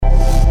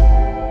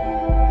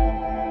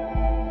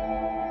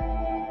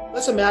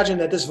Let's imagine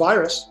that this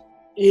virus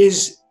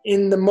is,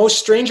 in the most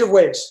strange of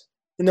ways,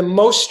 in the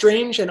most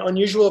strange and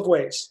unusual of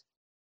ways,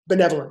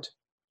 benevolent.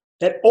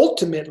 That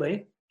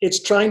ultimately,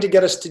 it's trying to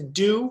get us to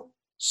do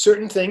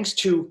certain things,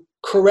 to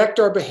correct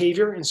our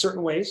behavior in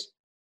certain ways,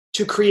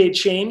 to create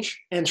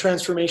change and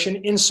transformation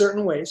in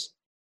certain ways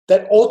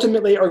that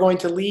ultimately are going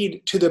to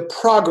lead to the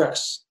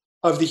progress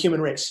of the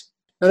human race.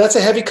 Now, that's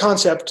a heavy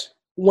concept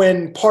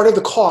when part of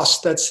the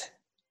cost that's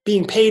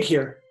being paid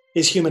here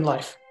is human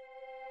life.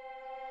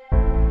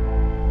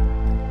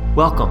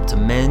 Welcome to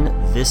Men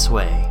This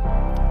Way,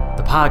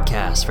 the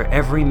podcast for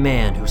every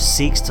man who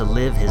seeks to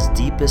live his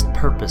deepest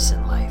purpose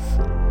in life,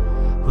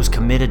 who's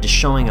committed to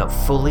showing up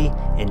fully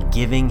and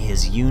giving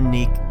his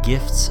unique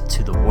gifts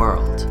to the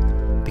world.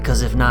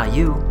 Because if not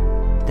you,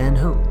 then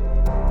who?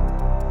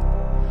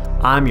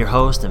 I'm your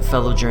host and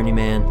fellow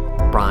journeyman,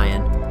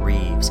 Brian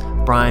Reeves.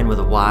 Brian with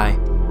a Y,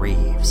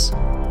 Reeves.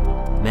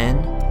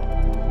 Men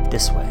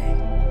This Way.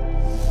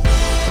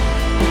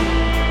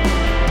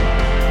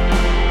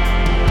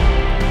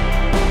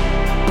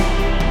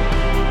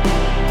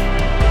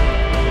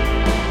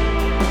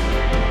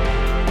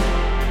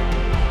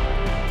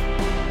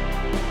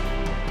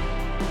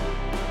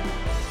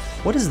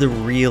 What is the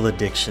real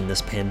addiction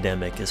this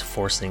pandemic is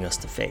forcing us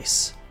to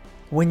face?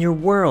 When your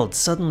world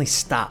suddenly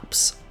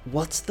stops,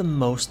 what's the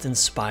most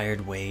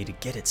inspired way to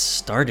get it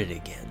started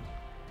again?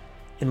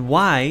 And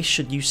why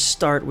should you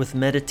start with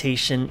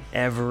meditation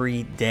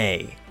every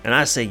day? And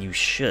I say you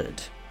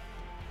should.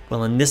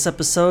 Well, in this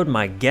episode,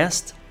 my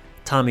guest,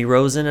 Tommy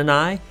Rosen, and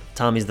I,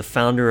 Tommy's the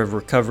founder of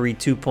Recovery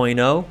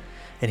 2.0,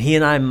 and he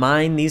and I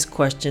mine these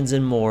questions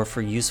and more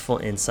for useful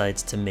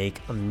insights to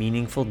make a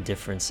meaningful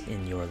difference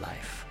in your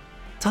life.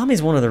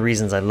 Tommy's one of the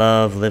reasons I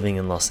love living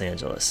in Los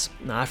Angeles.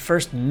 Now, I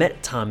first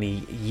met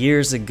Tommy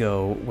years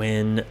ago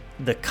when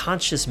the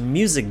conscious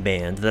music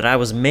band that I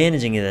was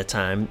managing at the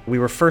time, we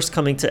were first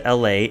coming to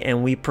LA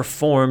and we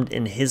performed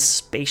in his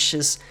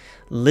spacious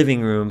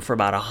living room for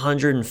about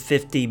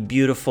 150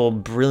 beautiful,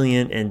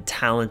 brilliant, and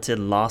talented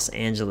Los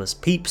Angeles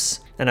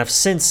peeps. And I've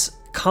since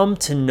come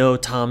to know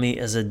Tommy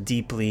as a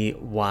deeply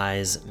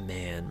wise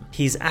man.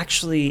 He's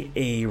actually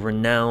a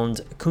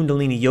renowned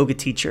Kundalini yoga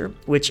teacher,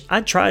 which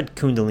I tried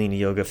Kundalini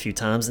yoga a few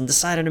times and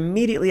decided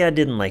immediately I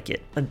didn't like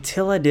it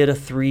until I did a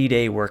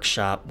 3-day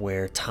workshop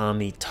where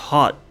Tommy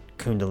taught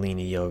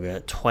Kundalini yoga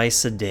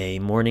twice a day,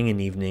 morning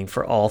and evening,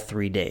 for all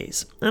 3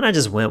 days. And I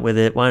just went with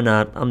it. Why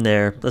not? I'm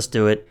there. Let's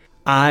do it.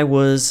 I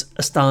was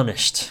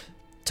astonished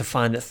to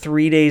find that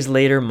 3 days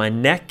later, my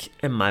neck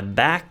and my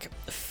back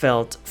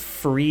felt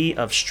free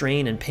of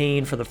strain and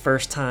pain for the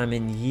first time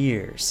in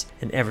years.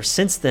 And ever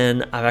since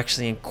then, I've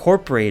actually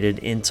incorporated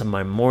into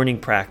my morning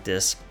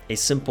practice a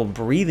simple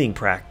breathing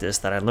practice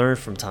that I learned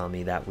from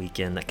Tommy that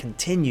weekend that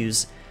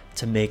continues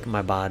to make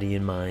my body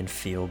and mind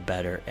feel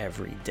better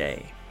every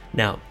day.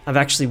 Now, I've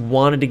actually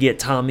wanted to get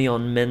Tommy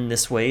on Men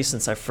This Way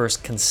since I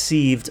first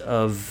conceived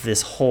of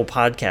this whole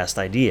podcast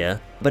idea,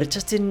 but it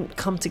just didn't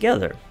come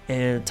together.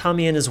 And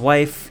Tommy and his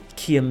wife,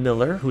 Kia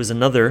Miller, who is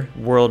another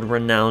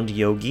world-renowned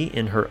yogi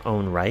in her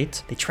own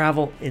right, they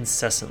travel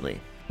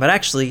incessantly. But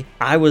actually,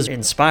 I was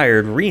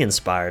re-inspired,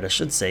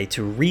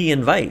 to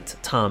re-invite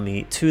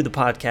Tommy to the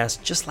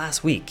podcast just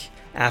last week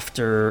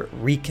after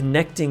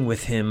reconnecting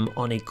with him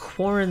on a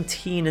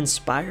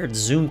quarantine-inspired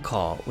Zoom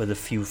call with a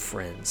few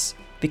friends.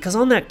 Because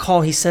on that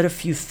call, he said a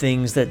few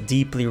things that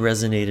deeply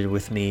resonated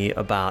with me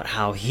about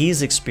how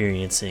he's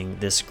experiencing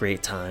this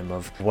great time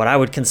of what I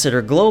would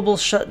consider global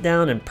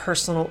shutdown and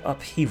personal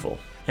upheaval.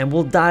 And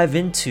we'll dive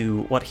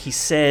into what he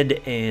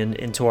said and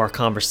into our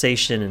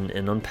conversation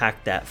and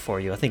unpack that for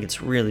you. I think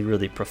it's really,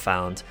 really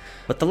profound.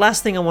 But the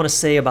last thing I want to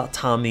say about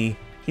Tommy,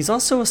 he's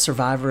also a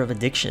survivor of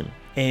addiction.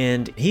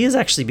 And he has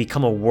actually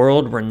become a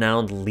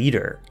world-renowned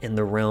leader in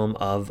the realm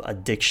of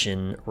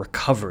addiction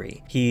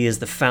recovery. He is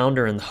the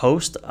founder and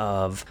host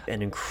of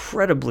an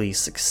incredibly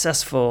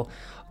successful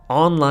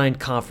online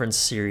conference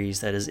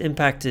series that has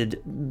impacted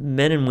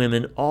men and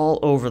women all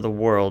over the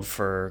world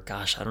for,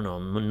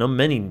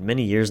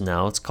 many years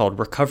now. It's called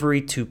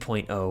Recovery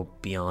 2.0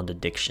 Beyond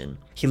Addiction.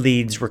 He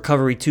leads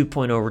Recovery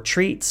 2.0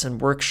 retreats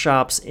and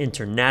workshops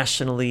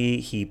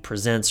internationally. He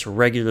presents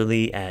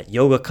regularly at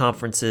yoga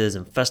conferences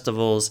and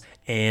festivals.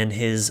 And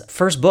his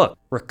first book,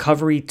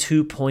 Recovery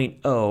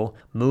 2.0,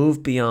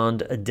 Move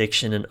Beyond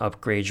Addiction and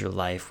Upgrade Your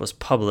Life, was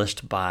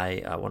published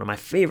by one of my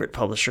favorite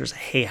publishers,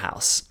 Hay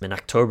House, in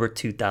October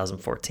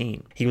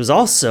 2014. He was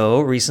also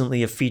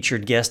recently a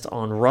featured guest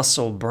on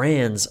Russell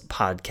Brand's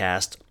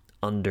podcast,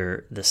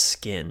 Under the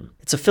Skin.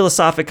 It's a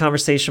philosophic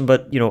conversation,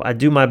 but I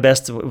do my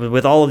best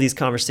with all of these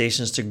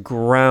conversations to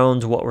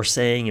ground what we're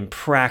saying in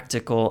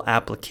practical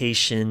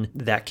application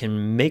that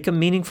can make a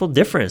meaningful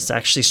difference, to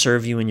actually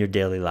serve you in your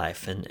daily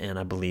life. And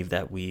I believe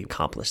that we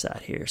accomplish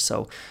that here.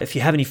 So if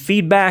you have any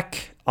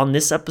feedback on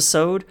this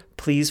episode,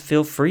 please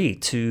feel free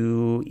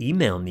to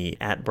email me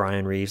at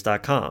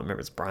brianreeves.com. Remember,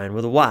 it's Brian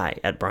with a Y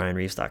at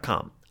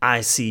brianreeves.com.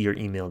 I see your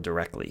email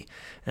directly,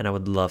 and I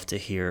would love to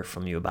hear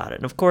from you about it.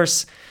 And of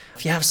course,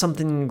 if you have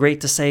something great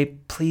to say,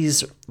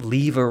 please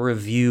leave a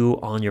review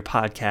on your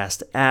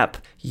podcast app.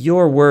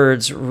 Your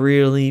words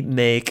really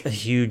make a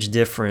huge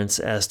difference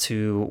as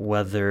to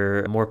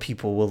whether more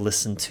people will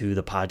listen to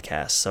the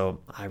podcast. So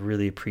I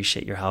really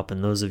appreciate your help.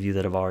 And those of you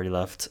that have already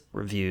left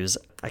reviews,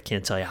 I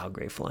can't tell you how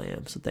grateful I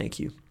am. So thank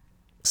you.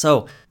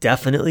 So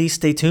definitely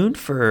stay tuned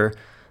for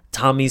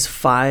Tommy's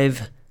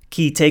 5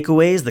 key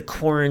takeaways, the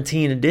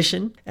quarantine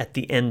edition, at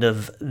the end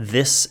of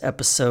this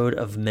episode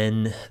of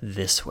Men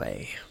This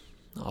Way.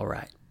 All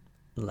right,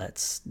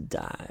 let's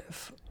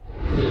dive.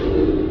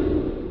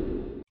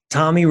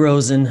 Tommy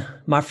Rosen,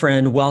 my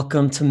friend,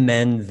 welcome to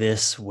Men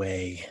This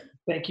Way.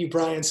 Thank you,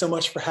 Brian, so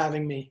much for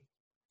having me.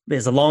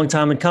 It's a long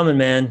time in coming,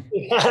 man.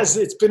 It has.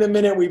 It's been a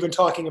minute we've been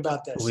talking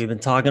about this. We've been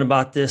talking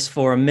about this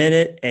for a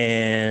minute,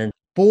 and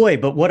boy,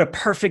 but what a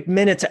perfect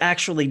minute to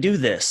actually do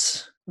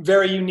this.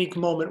 Very unique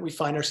moment we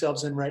find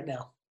ourselves in right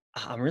now.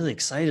 I'm really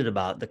excited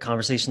about the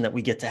conversation that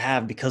we get to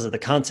have because of the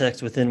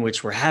context within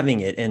which we're having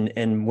it.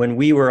 And when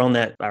we were on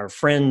our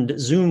friend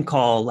Zoom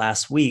call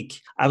last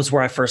week, I was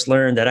where I first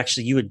learned that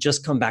actually you had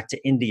just come back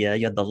to India.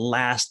 You had the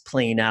last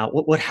plane out.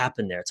 What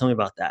happened there? Tell me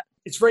about that.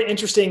 It's a very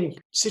interesting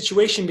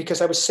situation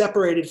because I was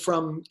separated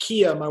from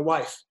Kia, my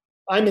wife.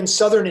 I'm in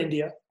southern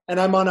India, and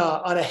I'm on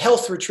a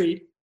health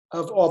retreat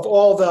of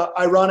all the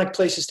ironic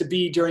places to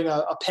be during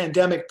a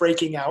pandemic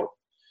breaking out.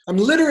 I'm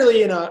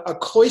literally in a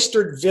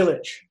cloistered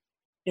village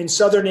in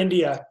southern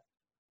India,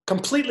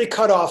 completely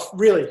cut off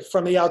really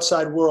from the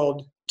outside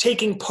world,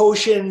 taking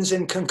potions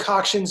and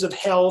concoctions of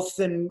health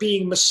and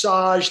being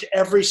massaged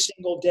every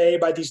single day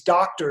by these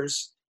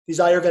doctors, these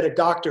Ayurvedic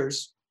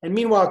doctors. And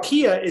meanwhile,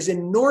 Kia is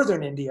in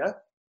northern India,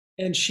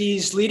 and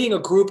she's leading a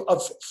group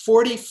of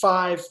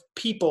 45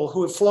 people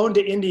who have flown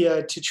to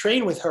India to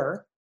train with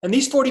her. And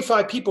these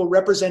 45 people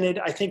represented,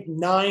 I think,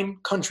 9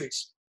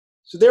 countries.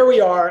 So there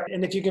we are.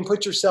 And if you can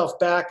put yourself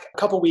back a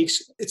couple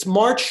weeks, it's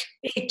March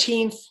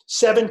 18th,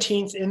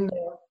 17th in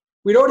there.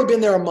 We'd already been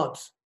there a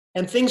month,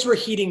 and things were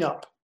heating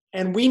up.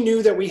 And we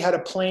knew that we had a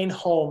plane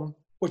home,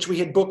 which we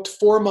had booked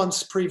 4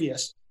 months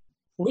previous.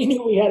 We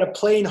knew we had a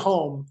plane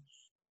home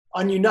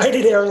on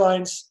United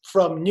Airlines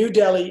from New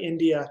Delhi,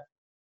 India,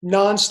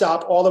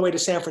 nonstop all the way to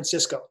San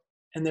Francisco.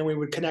 And then we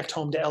would connect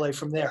home to LA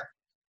from there.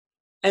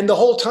 And the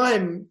whole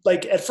time,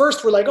 like at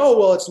first we're like, oh,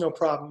 well, it's no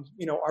problem.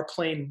 You know, our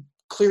plane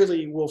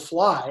clearly will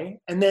fly.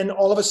 And then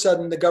all of a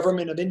sudden the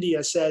government of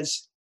India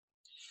says,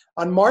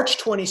 on March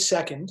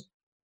 22nd,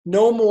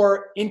 no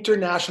more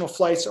international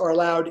flights are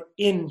allowed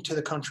into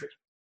the country.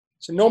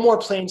 So no more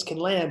planes can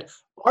land.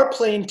 Our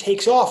plane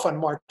takes off on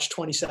March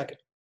 22nd.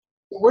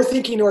 We're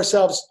thinking to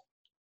ourselves,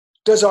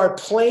 does our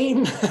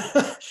plane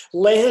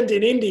land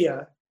in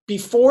India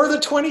before the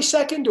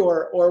 22nd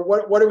or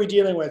what are we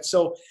dealing with?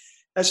 So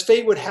as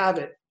fate would have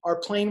it, our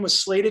plane was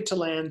slated to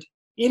land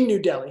in New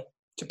Delhi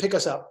to pick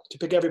us up, to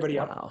pick everybody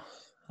up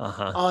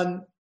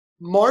on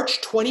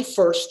March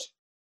 21st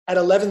at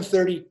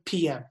 11:30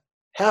 p.m.,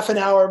 half an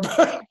hour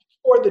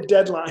before the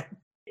deadline.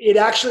 It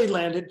actually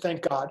landed,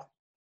 thank God.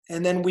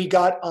 And then we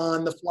got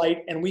on the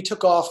flight and we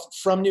took off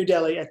from New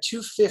Delhi at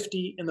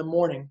 2:50 in the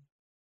morning,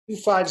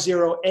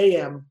 2:50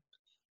 a.m.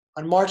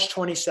 on March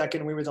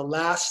 22nd. We were the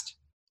last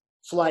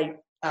flight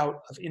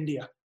out of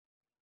India.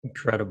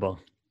 Incredible.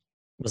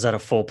 Was that a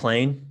full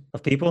plane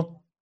of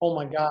people? Oh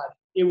my God.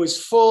 It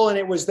was full, and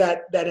it was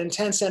that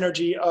intense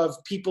energy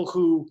of people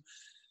who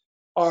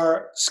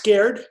are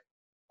scared,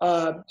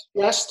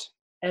 stressed,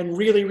 and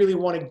really, really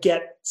want to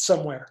get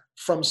somewhere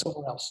from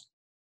somewhere else.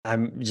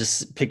 I'm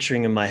just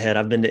picturing in my head,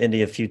 I've been to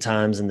India a few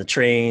times in the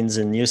trains,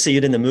 and you see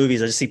it in the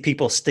movies. I just see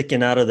people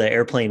sticking out of the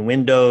airplane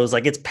windows,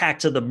 like it's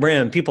packed to the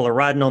brim. People are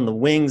riding on the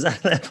wings out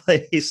of that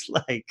place.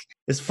 Like,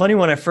 it's funny,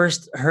 when I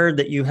first heard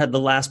that you had the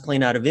last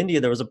plane out of India,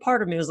 there was a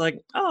part of me that was like,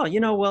 oh,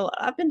 well,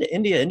 I've been to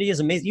India. India is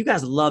amazing. You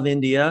guys love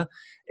India.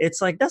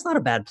 It's like, that's not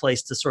a bad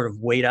place to sort of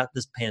wait out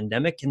this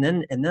pandemic. And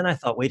then I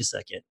thought, wait a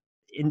second.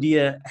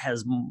 India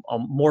has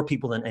more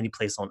people than any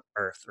place on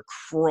earth. They're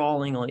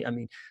crawling on, I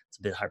mean, it's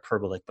a bit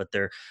hyperbolic, but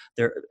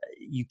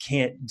you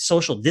can't,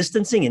 social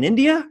distancing in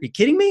India? Are you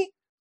kidding me?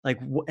 Like,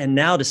 and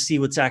now to see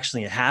what's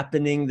actually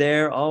happening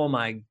there. Oh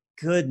my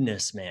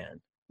goodness, man.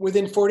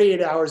 Within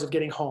 48 hours of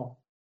getting home,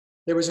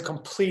 there was a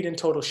complete and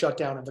total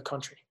shutdown of the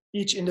country.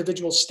 Each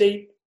individual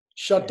state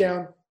shut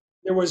down.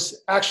 There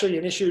was actually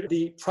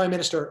the prime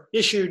minister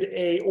issued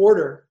a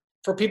order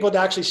for people to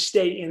actually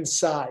stay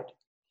inside.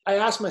 I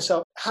asked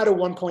myself, how do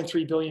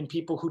 1.3 billion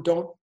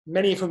people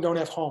many of whom don't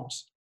have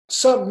homes?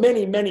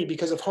 Many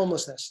because of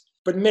homelessness,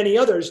 but many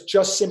others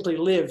just simply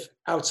live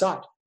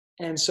outside.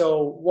 And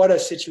so what a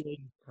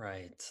situation.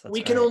 Right.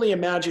 We can only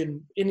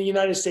imagine. In the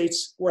United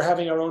States, we're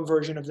having our own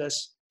version of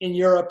this. In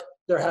Europe,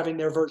 they're having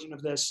their version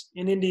of this.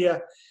 In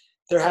India,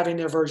 they're having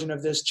their version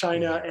of this.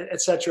 China,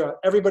 etc.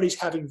 Everybody's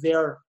having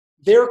their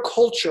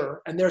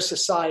culture, and their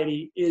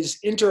society is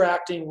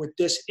interacting with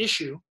this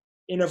issue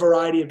in a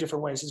variety of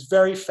different ways. It's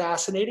very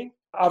fascinating.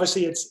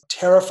 Obviously, it's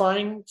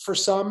terrifying for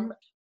some.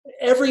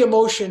 I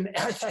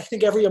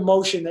think every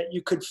emotion that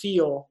you could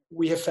feel,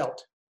 we have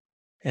felt.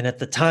 And at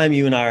the time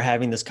you and I are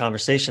having this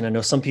conversation, I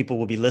know some people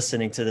will be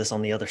listening to this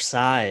on the other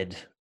side.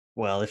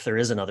 Well, if there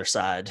is another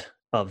side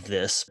of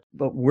this,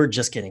 but we're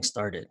just getting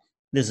started.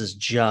 This is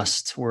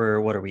just,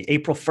 what are we?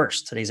 April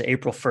 1st. Today's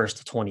April 1st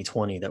of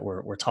 2020 that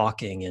we're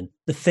talking. And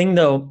the thing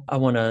though, I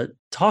want to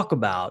talk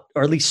about,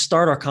 or at least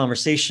start our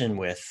conversation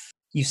with,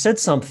 you said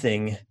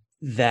something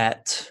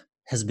that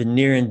has been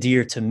near and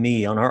dear to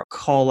me. On our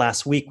call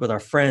last week with our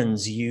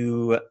friends,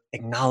 you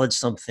acknowledged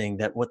something,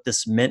 that what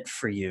this meant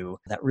for you,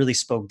 that really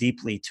spoke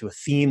deeply to a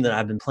theme that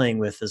I've been playing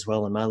with as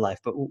well in my life.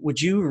 But would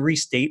you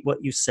restate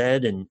what you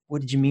said, and what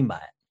did you mean by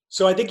it?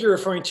 So I think you're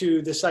referring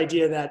to this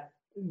idea that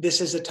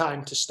this is a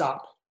time to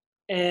stop.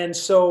 And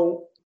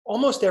so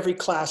almost every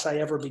class I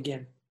ever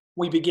begin,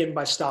 we begin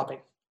by stopping.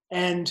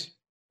 And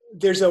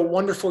there's a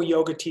wonderful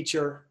yoga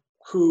teacher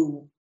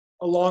who,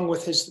 along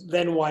with his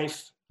then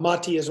wife,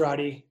 Mati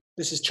Ezrati,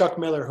 this is Chuck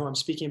Miller who I'm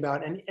speaking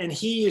about, and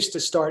he used to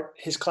start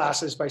his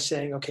classes by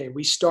saying, okay,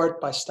 we start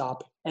by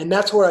stopping. And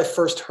that's where I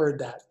first heard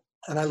that.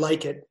 And I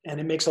like it, and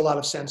it makes a lot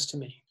of sense to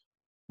me.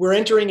 We're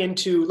entering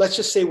into, let's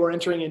just say we're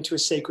entering into a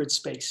sacred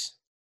space.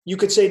 You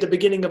could say the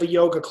beginning of a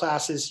yoga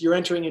class is you're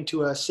entering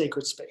into a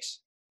sacred space.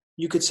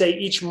 You could say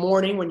each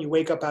morning when you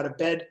wake up out of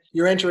bed,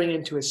 you're entering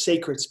into a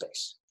sacred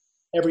space.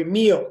 Every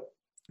meal.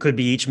 Could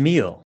be each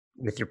meal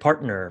with your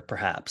partner,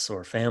 perhaps,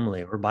 or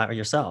family, or by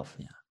yourself.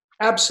 Yeah.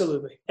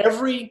 Absolutely.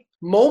 Every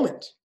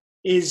moment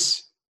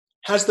has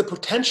the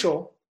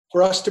potential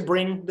for us to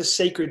bring the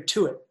sacred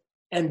to it.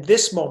 And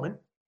this moment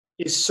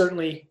is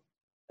certainly,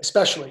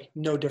 especially,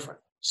 no different.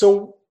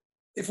 So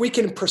if we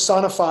can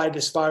personify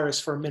this virus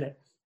for a minute,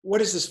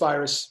 what is this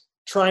virus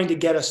trying to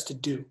get us to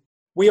do?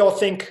 We all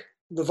think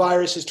the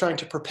virus is trying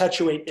to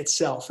perpetuate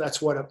itself. That's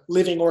what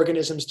living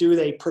organisms do.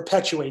 They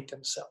perpetuate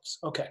themselves.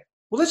 Okay.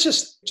 Well, let's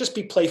just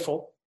be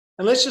playful.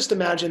 And let's just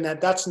imagine that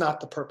that's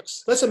not the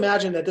purpose. Let's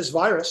imagine that this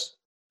virus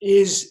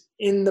is,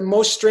 in the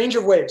most strange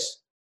of ways,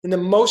 in the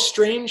most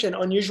strange and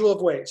unusual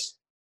of ways,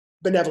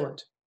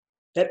 benevolent.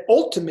 That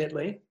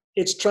ultimately,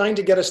 it's trying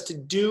to get us to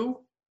do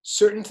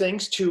certain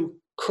things, to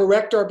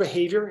correct our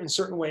behavior in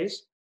certain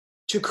ways,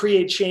 to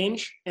create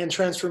change and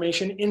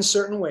transformation in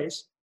certain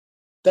ways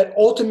that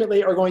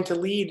ultimately are going to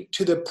lead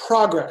to the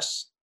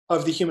progress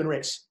of the human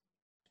race.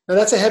 Now,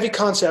 that's a heavy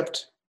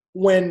concept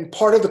when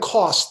part of the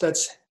cost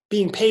that's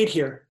being paid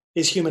here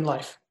is human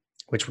life.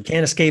 Which we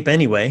can't escape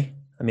anyway.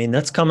 I mean,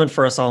 that's coming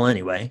for us all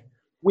anyway.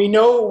 We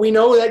know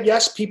that,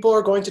 yes, people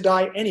are going to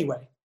die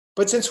anyway.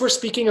 But since we're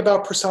speaking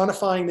about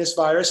personifying this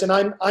virus, and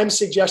I'm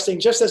suggesting,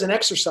 just as an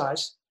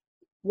exercise,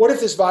 what if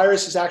this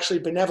virus is actually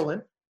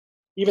benevolent,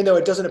 even though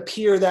it doesn't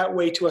appear that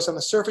way to us on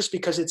the surface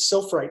because it's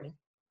so frightening,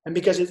 and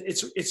because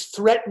it's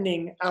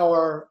threatening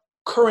our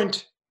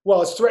current,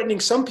 well, it's threatening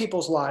some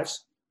people's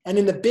lives, and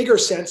in the bigger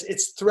sense,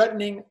 it's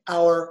threatening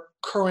our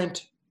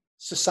current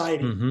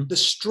society, the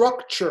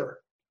structure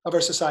of our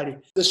society.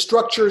 The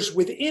structures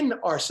within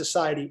our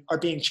society are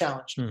being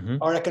challenged.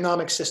 Our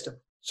economic system,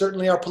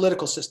 certainly our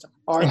political system.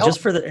 And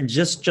just for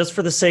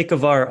the sake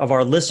of our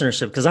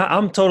listenership, because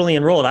I'm totally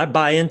enrolled. I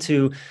buy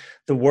into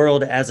the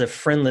world as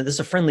this is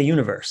a friendly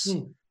universe.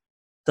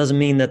 Doesn't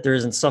mean that there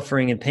isn't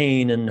suffering and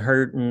pain and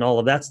hurt and all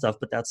of that stuff,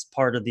 but that's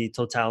part of the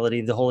totality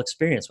of the whole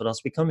experience. What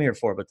else we come here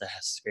for but to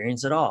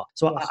experience it all?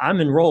 So yes.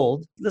 I'm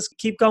enrolled. Let's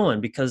keep going,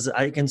 because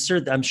I'm sure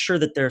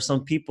that there are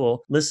some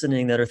people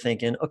listening that are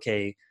thinking,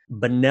 okay,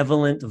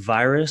 benevolent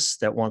virus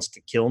that wants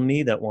to kill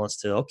me, that wants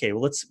to, okay,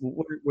 well,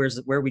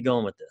 where are we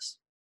going with this?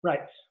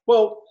 Right.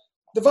 Well,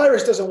 the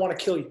virus doesn't want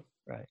to kill you.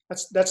 Right.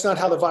 That's not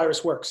how the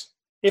virus works.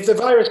 If the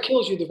virus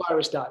kills you, the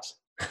virus dies.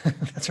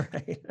 That's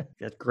right.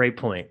 That's a great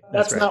point.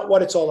 That's right. Not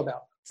what it's all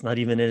about. It's not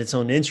even in its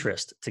own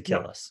interest to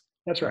kill us.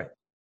 That's right.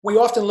 We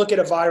often look at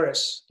a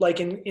virus,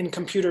 like in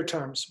computer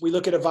terms, we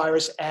look at a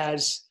virus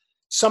as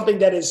something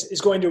that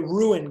is going to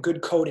ruin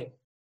good coding.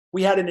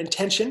 We had an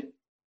intention.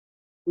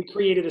 We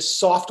created a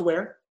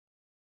software.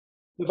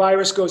 The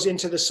virus goes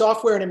into the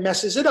software and it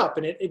messes it up,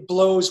 and it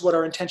blows what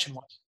our intention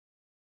was.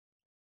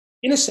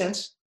 In a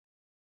sense,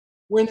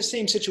 we're in the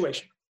same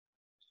situation.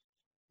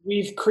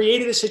 We've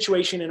created a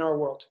situation in our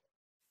world.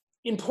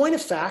 In point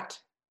of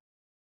fact,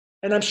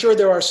 and I'm sure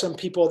there are some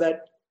people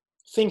that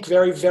think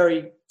very,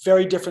 very,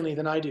 very differently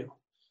than I do,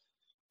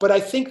 but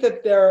I think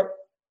that there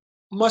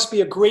must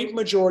be a great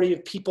majority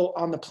of people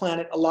on the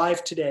planet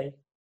alive today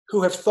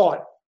who have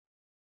thought,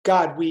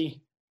 God,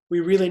 we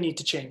really need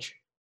to change.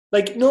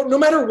 Like no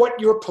matter what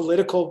your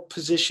political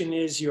position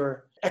is,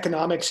 your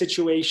economic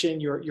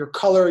situation, your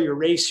color, your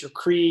race, your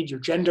creed,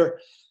 your gender,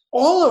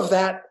 all of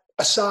that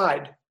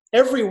aside,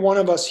 every one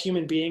of us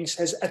human beings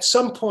has at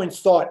some point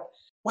thought,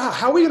 wow,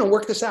 how are we going to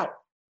work this out?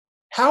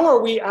 How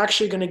are we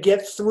actually going to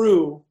get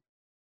through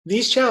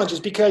these challenges?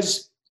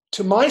 Because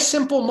to my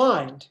simple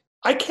mind,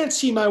 I can't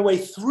see my way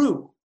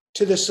through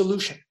to the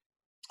solution.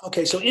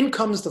 Okay, so in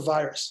comes the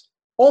virus,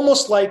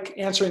 almost like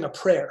answering a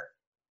prayer.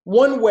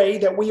 One way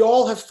that we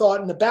all have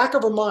thought in the back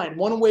of our mind,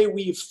 one way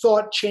we've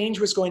thought change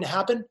was going to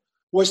happen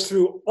was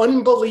through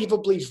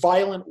unbelievably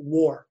violent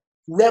war,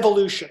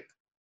 revolution.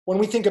 when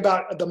we think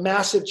about the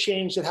massive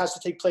change that has to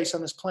take place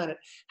on this planet,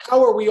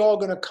 how are we all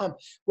going to come?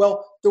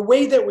 Well, the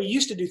way that we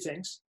used to do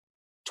things,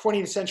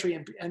 20th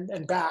century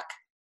and back,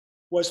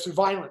 was through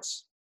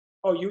violence.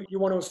 Oh, you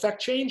want to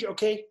affect change?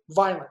 Okay,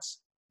 violence,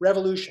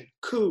 revolution,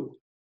 coup,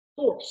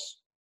 force.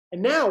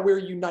 And now we're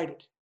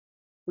united.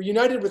 We're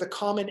united with a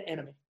common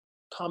enemy.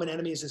 Common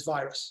enemy is this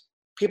virus.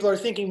 People are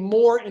thinking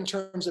more in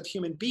terms of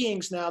human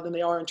beings now than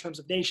they are in terms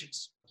of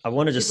nations. I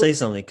want to just say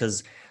something,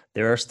 because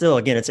there are still,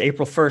 again, it's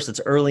April 1st,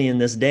 it's early in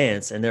this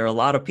dance, and there are a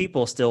lot of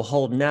people still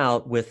holding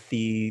out with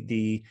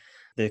the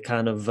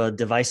kind of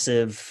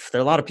divisive, there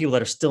are a lot of people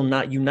that are still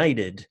not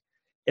united.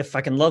 If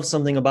I can love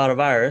something about a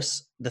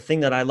virus, the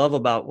thing that I love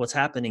about what's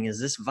happening is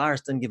this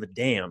virus doesn't give a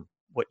damn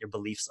what your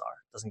beliefs are,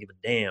 doesn't give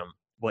a damn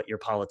what your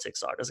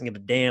politics are, doesn't give a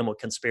damn what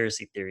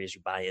conspiracy theories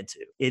you buy into.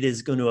 It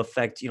is going to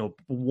affect,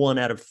 1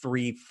 out of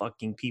 3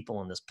 fucking people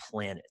on this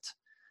planet.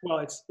 Well,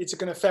 it's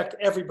going to affect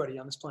everybody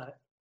on this planet.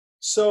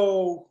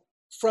 So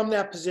from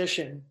that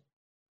position,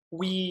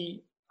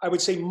 I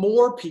would say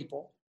more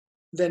people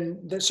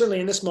than certainly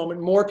in this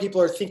moment, more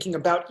people are thinking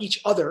about each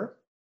other,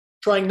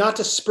 trying not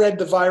to spread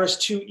the virus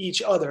to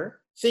each other,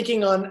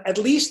 thinking on, at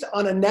least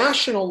on a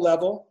national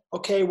level,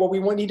 okay, well, we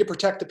need to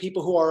protect the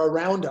people who are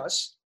around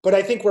us. But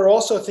I think we're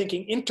also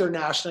thinking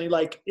internationally,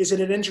 like, isn't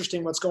it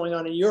interesting what's going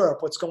on in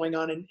Europe, what's going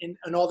on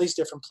in all these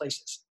different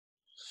places?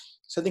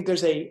 So I think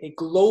there's a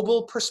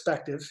global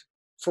perspective,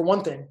 for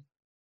one thing,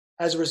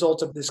 as a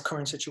result of this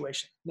current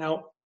situation.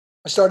 Now,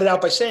 I started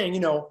out by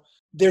saying,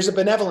 there's a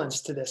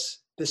benevolence to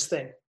this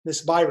thing, this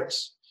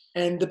virus.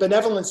 And the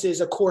benevolence is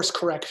a course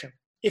correction.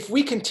 If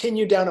we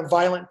continue down a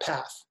violent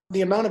path,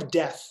 the amount of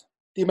death,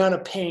 the amount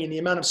of pain, the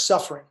amount of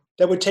suffering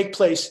that would take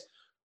place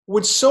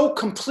would so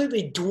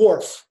completely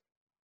dwarf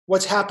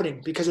what's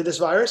happening because of this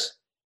virus.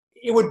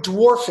 It would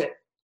dwarf it.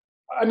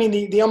 I mean,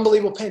 the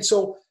unbelievable pain.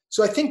 So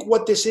I think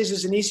what this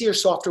is an easier,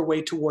 softer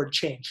way toward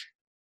change.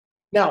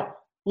 Now,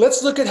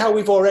 let's look at how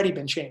we've already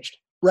been changed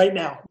right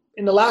now.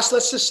 In the last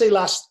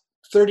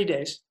 30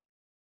 days,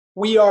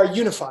 we are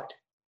unified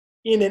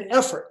in an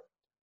effort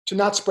to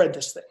not spread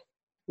this thing.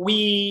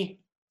 We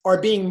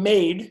are being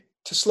made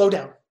to slow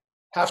down,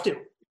 have to.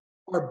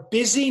 Our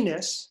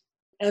busyness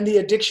and the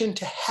addiction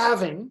to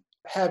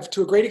have,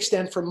 to a great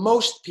extent, for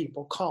most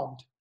people,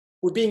 calmed.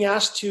 We're being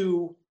asked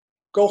to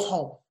go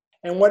home.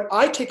 And what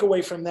I take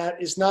away from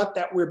that is not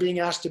that we're being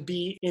asked to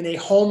be in a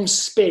home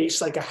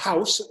space like a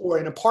house or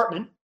an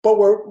apartment, but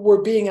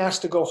we're being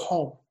asked to go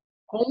home.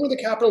 Home with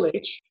a capital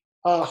H,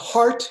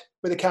 heart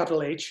with a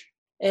capital H,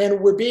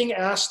 and we're being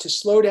asked to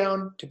slow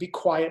down, to be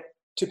quiet,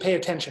 to pay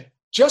attention.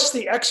 Just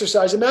the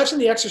exercise, imagine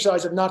the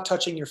exercise of not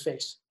touching your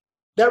face.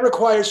 That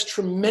requires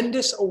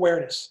tremendous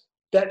awareness,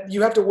 that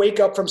you have to wake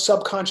up from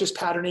subconscious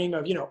patterning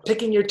of,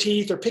 picking your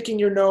teeth or picking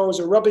your nose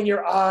or rubbing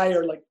your eye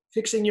or like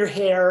fixing your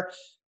hair.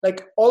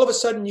 Like all of a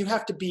sudden you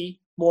have to be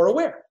more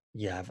aware.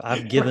 Yeah,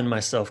 I've given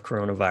myself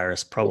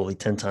coronavirus probably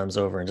 10 times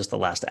over in just the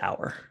last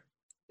hour.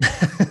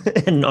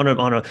 and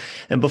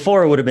and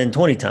before it would have been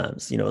 20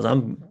 times, if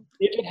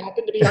it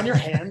happened to be on your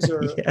hands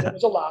or it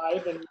was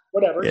alive and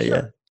whatever. Yeah, sure.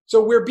 yeah.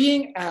 So we're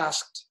being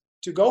asked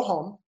to go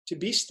home, to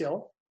be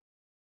still,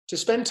 to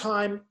spend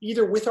time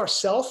either with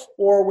ourselves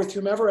or with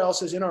whomever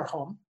else is in our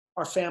home,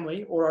 our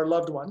family or our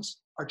loved ones,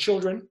 our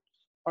children,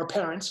 our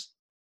parents.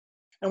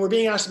 And we're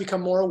being asked to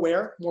become more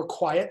aware, more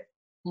quiet,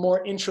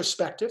 more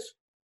introspective.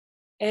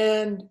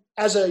 And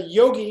as a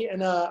yogi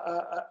and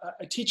a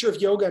teacher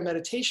of yoga and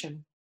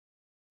meditation,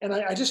 and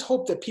I just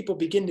hope that people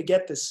begin to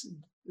get this,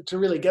 to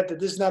really get that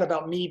this is not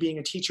about me being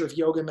a teacher of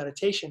yoga and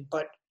meditation,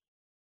 but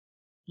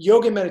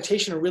yoga and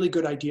meditation are a really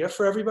good idea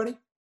for everybody.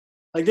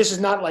 Like, this is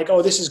not like,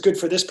 oh, this is good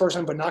for this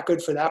person, but not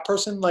good for that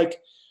person.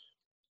 Like,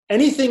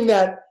 anything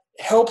that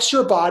helps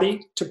your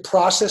body to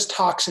process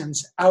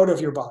toxins out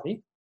of your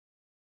body,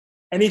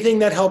 anything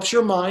that helps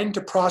your mind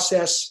to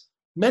process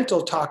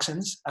mental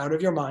toxins out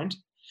of your mind,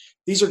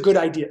 these are good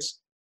ideas.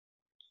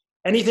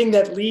 Anything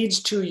that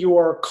leads to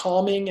your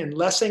calming and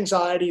less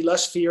anxiety,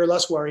 less fear,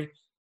 less worry,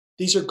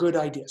 these are good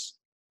ideas.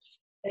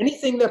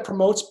 Anything that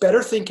promotes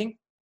better thinking,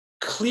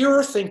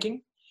 clearer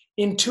thinking,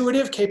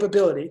 intuitive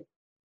capability,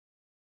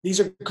 these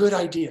are good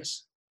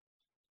ideas.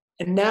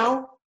 And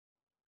now,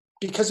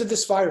 because of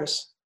this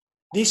virus,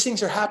 these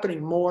things are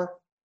happening more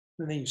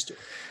than they used to.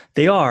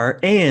 They are.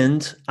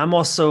 And I'm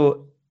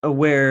also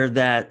aware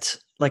that,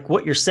 like,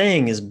 what you're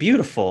saying is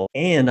beautiful.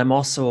 And I'm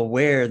also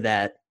aware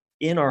that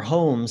in our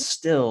homes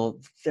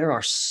still, there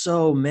are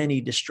so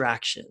many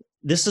distractions.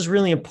 This is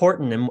really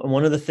important. And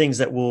one of the things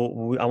that I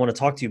want to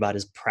talk to you about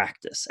is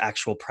practice,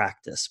 actual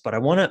practice.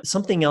 But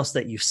something else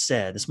that you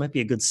said, this might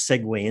be a good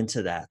segue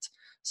into that.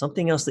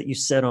 Something else that you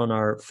said on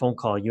our phone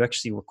call, you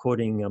actually were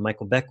quoting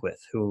Michael Beckwith,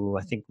 who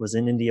I think was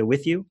in India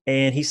with you.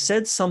 And he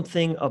said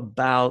something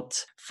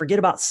about, forget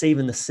about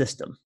saving the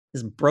system,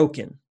 it's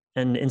broken.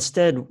 And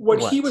instead,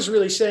 what he was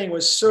really saying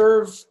was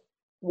serve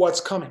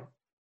what's coming.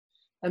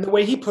 And the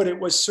way he put it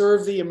was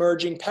serve the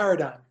emerging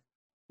paradigm.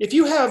 If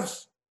you have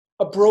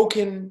a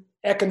broken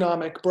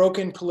economic,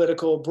 broken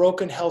political,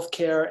 broken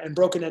healthcare, and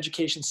broken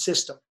education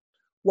system,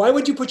 why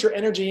would you put your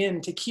energy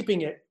into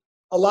keeping it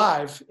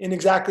alive in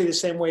exactly the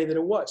same way that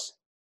it was.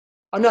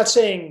 I'm not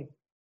saying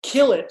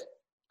kill it.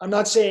 I'm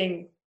not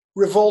saying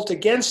revolt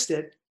against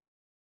it.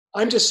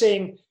 I'm just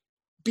saying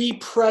be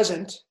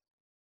present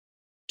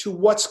to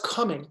what's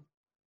coming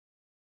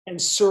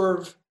and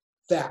serve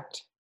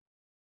that.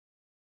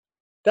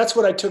 That's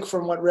what I took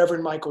from what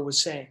Reverend Michael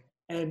was saying.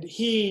 And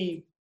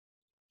he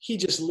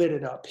just lit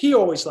it up. He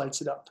always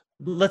lights it up.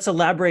 Let's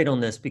elaborate on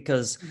this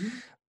because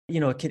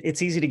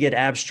it's easy to get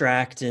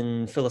abstract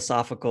and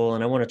philosophical,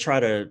 and I want to try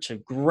to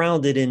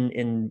ground it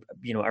in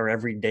our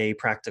everyday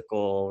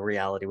practical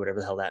reality, whatever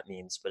the hell that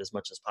means, but as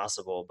much as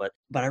possible. But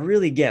I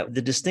really get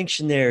the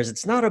distinction there is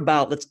it's not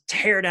about let's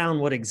tear down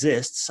what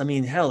exists. I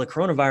mean, hell, the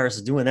coronavirus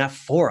is doing that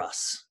for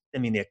us. I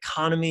mean, the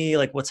economy,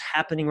 like what's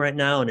happening right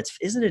now, and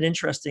isn't it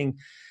interesting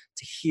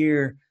to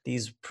hear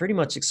these pretty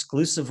much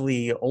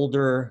exclusively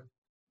older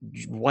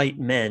white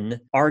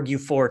men argue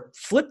for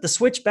flip the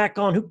switch back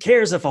on. Who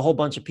cares if a whole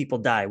bunch of people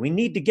die? We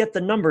need to get the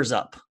numbers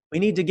up. We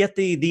need to get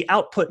the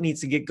output needs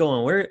to get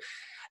going.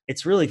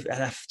 It's really,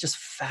 that just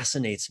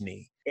fascinates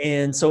me.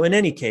 And so in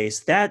any case,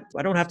 that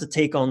I don't have to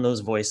take on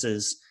those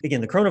voices. Again,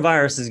 the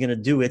coronavirus is going to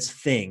do its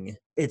thing.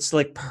 It's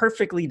like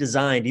perfectly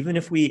designed. Even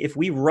if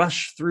we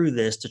rush through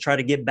this to try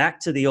to get back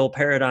to the old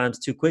paradigms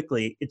too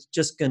quickly, it's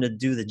just going to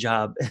do the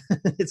job.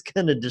 It's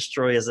going to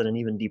destroy us at an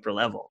even deeper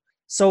level.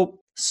 So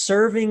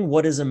serving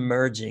what is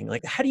emerging,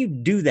 like how do you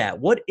do that?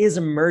 What is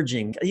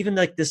emerging? Even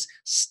like this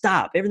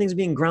stop, everything's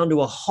being ground to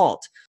a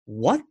halt.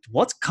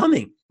 What's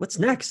coming? What's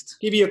next?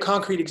 Give you a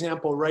concrete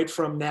example right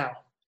from now.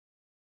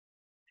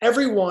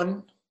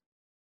 Everyone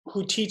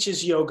who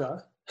teaches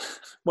yoga,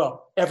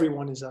 well,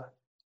 everyone is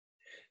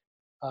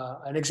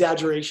an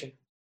exaggeration.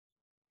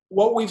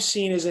 What we've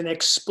seen is an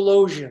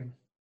explosion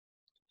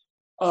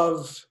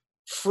of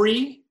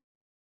free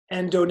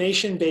and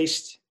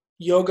donation-based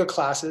yoga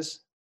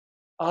classes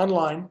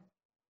online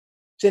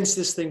since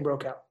this thing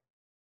broke out.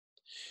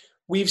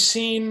 We've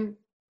seen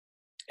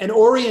an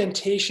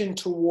orientation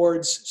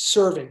towards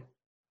serving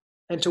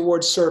and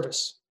towards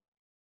service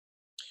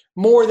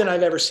more than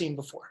I've ever seen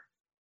before.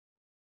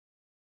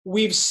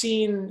 We've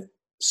seen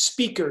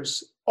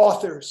speakers,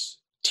 authors,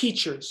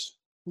 teachers,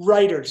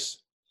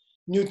 writers,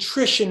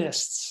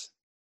 nutritionists,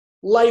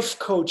 life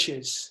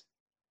coaches,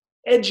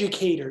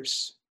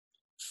 educators,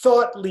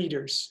 thought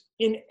leaders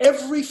in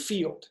every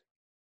field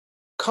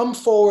come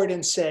forward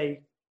and say,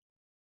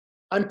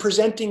 I'm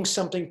presenting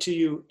something to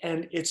you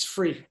and it's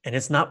free. And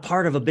it's not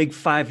part of a big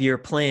 5-year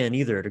plan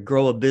either to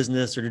grow a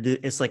business or to do,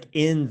 it's like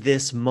in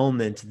this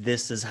moment,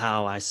 this is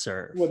how I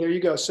serve. Well, there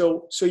you go.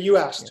 So you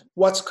asked,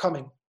 what's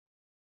coming?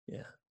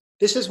 Yeah.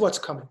 This is what's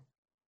coming.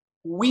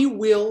 We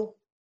will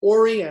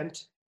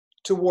orient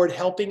toward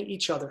helping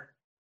each other.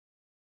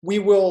 We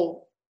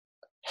will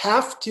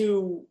have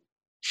to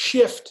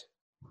shift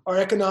our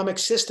economic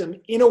system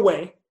in a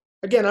way.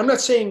 Again, I'm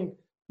not saying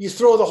you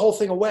throw the whole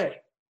thing away.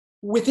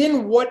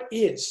 Within what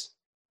is,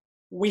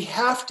 we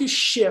have to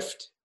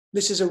shift.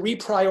 This is a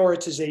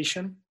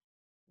reprioritization.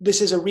 This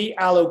is a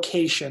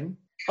reallocation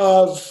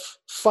of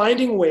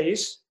finding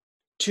ways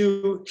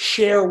to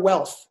share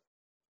wealth.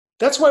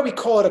 That's why we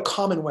call it a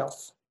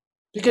commonwealth,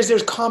 because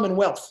there's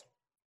commonwealth.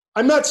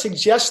 I'm not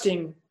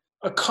suggesting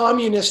a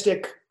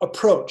communistic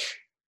approach.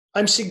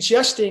 I'm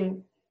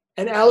suggesting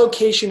an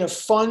allocation of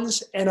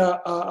funds and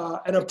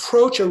an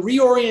approach, a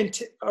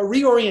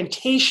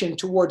reorientation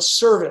towards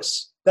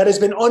service that has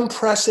been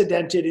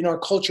unprecedented in our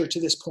culture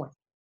to this point.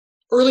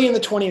 Early in the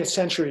 20th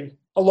century,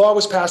 a law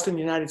was passed in the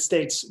United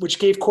States which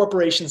gave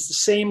corporations the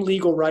same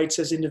legal rights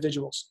as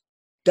individuals.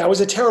 That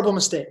was a terrible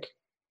mistake.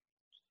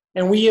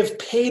 And we have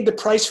paid the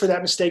price for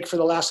that mistake for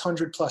the last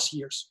 100+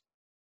 years.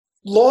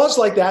 Laws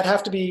like that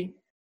have to be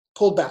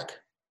pulled back.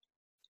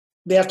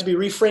 They have to be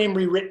reframed,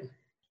 rewritten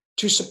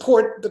to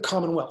support the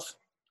commonwealth.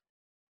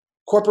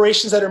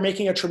 Corporations that are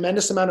making a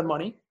tremendous amount of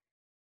money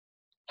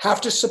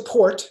have to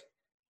support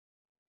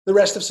the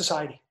rest of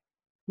society.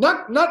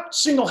 Not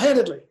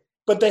single-handedly,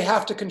 but they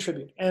have to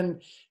contribute.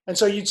 And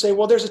so you'd say,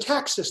 well, there's a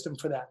tax system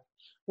for that.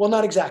 Well,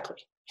 not exactly.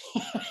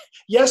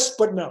 Yes,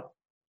 but no.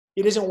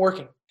 It isn't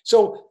working.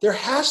 So there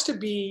has to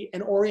be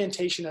an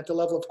orientation at the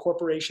level of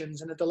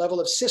corporations and at the level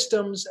of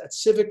systems, at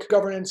civic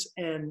governance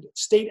and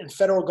state and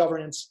federal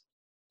governance.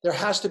 There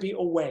has to be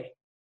a way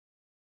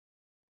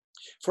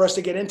for us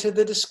to get into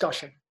the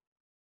discussion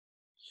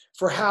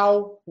for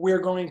how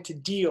we're going to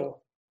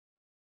deal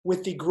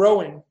with the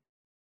growing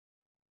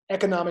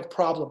economic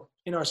problem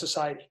in our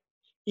society.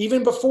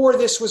 Even before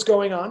this was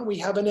going on, we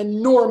have an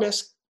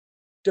enormous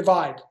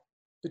divide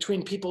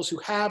between peoples who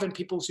have and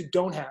peoples who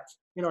don't have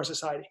in our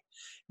society.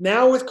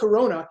 Now with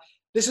Corona,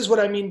 this is what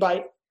I mean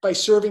by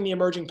serving the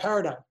emerging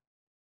paradigm.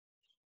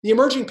 The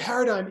emerging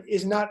paradigm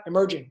is not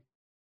emerging.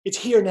 It's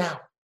here now.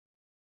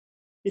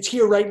 It's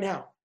here right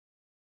now.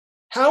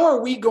 How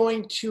are we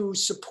going to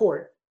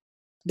support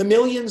the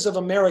millions of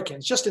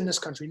Americans, just in this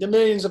country, the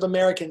millions of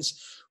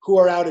Americans who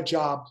are out of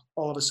job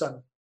all of a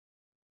sudden?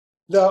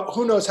 The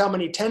who knows how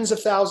many tens of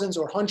thousands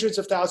or hundreds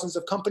of thousands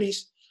of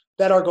companies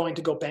that are going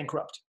to go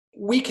bankrupt.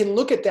 We can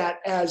look at that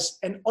as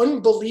an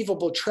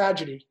unbelievable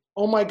tragedy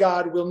oh my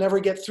God, we'll never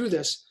get through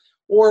this.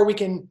 Or we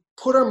can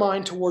put our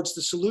mind towards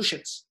the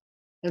solutions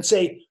and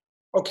say,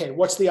 okay,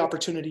 what's the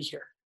opportunity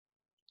here?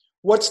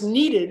 What's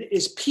needed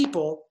is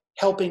people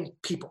helping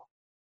people.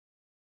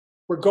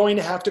 We're going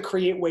to have to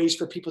create ways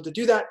for people to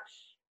do that.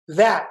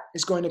 That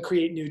is going to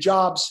create new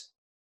jobs.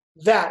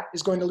 That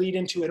is going to lead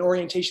into an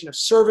orientation of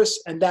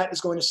service, and that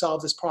is going to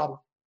solve this problem.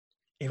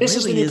 It This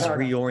is the really new is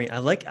paradigm.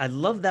 reorient. I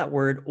love that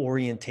word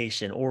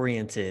orientation,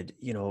 oriented,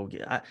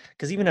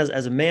 because even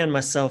as a man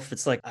myself,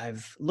 it's like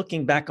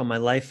looking back on my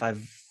life,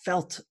 I've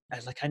felt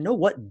like I know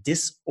what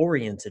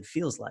disoriented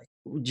feels like.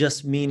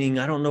 Just meaning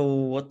I don't know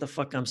what the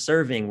fuck I'm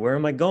serving. Where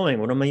am I going?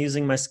 What am I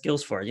using my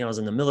skills for? I was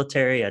in the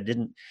military. I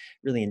didn't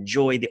really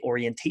enjoy the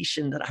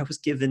orientation that I was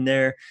given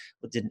there.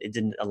 It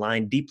didn't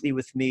align deeply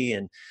with me,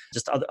 and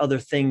just other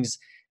things.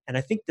 And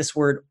I think this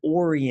word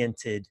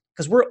oriented,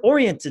 because we're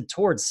oriented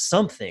towards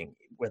something,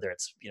 whether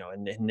it's,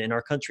 in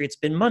our country, it's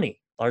been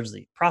money,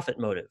 largely profit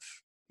motive,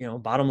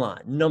 bottom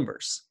line,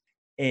 numbers.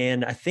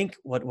 And I think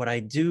what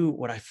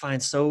I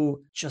find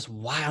so just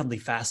wildly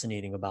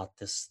fascinating about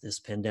this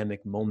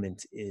pandemic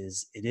moment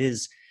is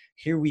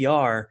here we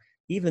are,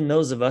 even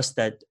those of us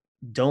that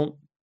don't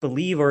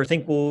believe or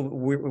think, well,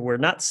 we're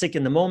not sick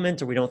in the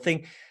moment, or we don't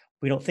think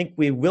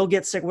we will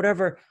get sick,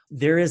 whatever.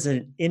 There is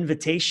an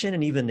invitation,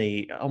 and even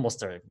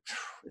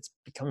it's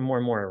becoming more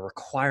and more a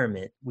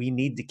requirement. We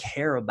need to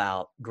care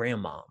about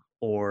grandma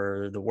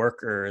or the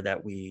worker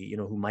that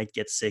who might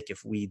get sick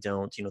if we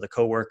don't, the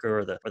coworker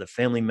or the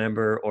family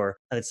member, or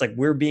it's like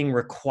we're being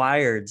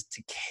required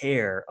to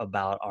care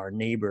about our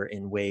neighbor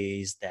in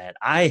ways that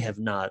I have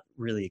not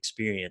really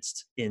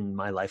experienced in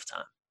my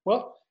lifetime.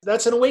 Well,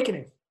 that's an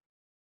awakening.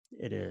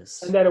 It is.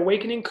 And that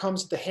awakening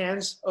comes at the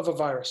hands of a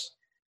virus.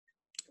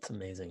 It's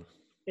amazing.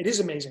 It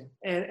is amazing.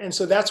 And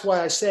so that's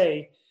why I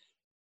say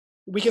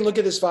we can look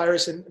at this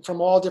virus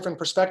from all different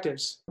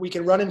perspectives. We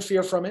can run in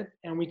fear from it,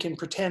 and we can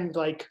pretend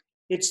like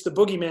it's the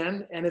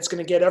boogeyman and it's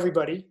going to get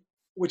everybody,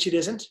 which it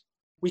isn't.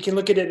 We can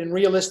look at it in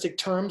realistic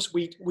terms.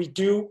 We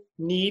do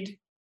need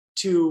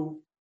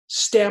to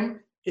stem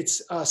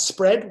its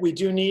spread. We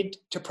do need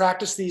to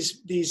practice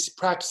these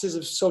practices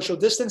of social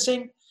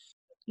distancing,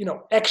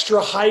 extra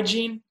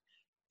hygiene,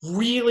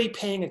 really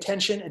paying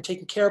attention and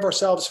taking care of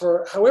ourselves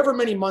for however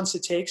many months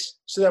it takes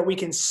so that we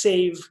can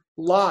save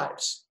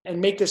lives and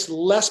make this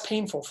less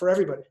painful for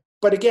everybody.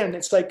 But again,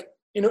 it's like,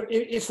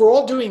 if we're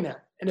all doing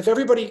that, and if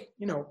everybody,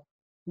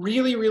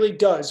 really, really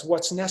does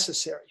what's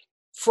necessary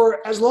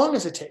for as long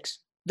as it takes,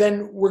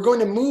 then we're going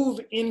to move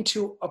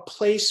into a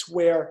place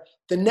where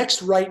the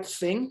next right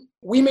thing,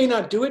 we may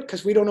not do it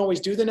because we don't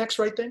always do the next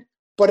right thing,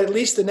 but at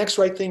least the next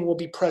right thing will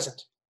be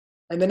present.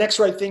 And the next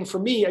right thing for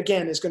me,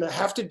 again, is going to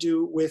have to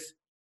do with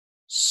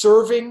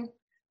serving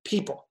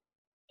people,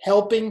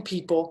 helping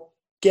people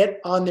get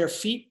on their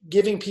feet,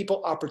 giving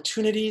people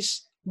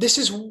opportunities. This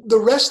is the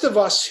rest of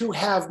us who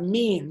have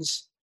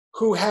means,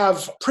 who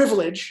have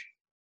privilege,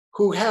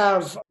 who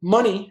have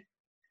money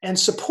and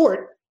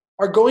support,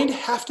 are going to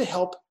have to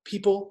help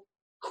people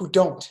who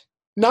don't.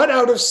 Not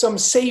out of some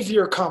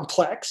savior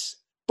complex,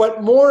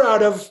 but more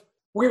out of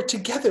we're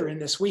together in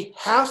this. We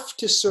have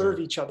to serve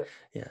each other.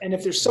 Yeah. And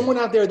if there's someone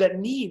out there that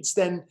needs,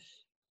 then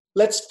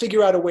let's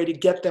figure out a way to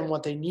get them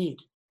what they need.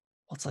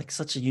 Well, it's like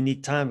such a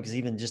unique time, because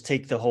even just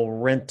take the whole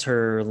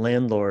renter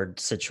landlord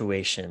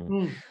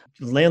situation.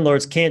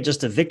 Landlords can't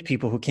just evict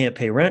people who can't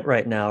pay rent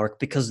right now,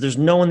 because there's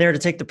no one there to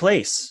take the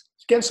place.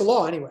 It's against the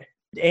law anyway.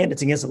 And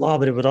it's against the law,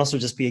 but it would also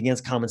just be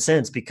against common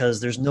sense, because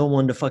there's no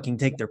one to fucking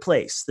take their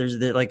place.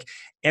 Like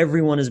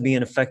everyone is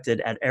being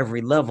affected at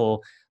every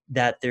level.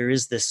 That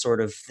there's this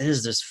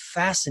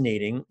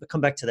fascinating,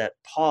 come back to that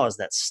pause,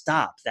 that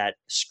stop, that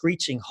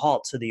screeching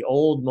halt to the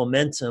old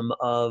momentum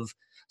of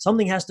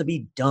something has to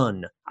be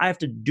done. I have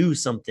to do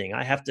something.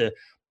 I have to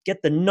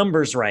get the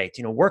numbers right,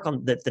 work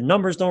on that. The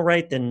numbers don't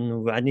right,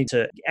 then I need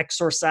to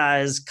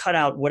exorcise, cut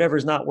out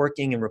whatever's not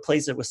working and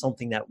replace it with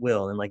something that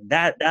will. And like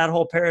that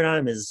whole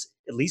paradigm is,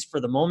 at least for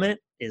the moment,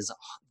 is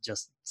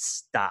just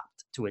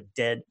stopped to a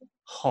dead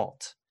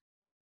halt.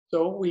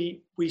 So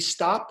we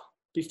stop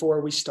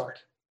before we start.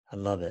 I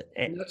love it.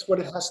 And that's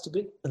what it has to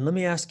be. And let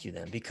me ask you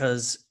then,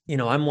 because,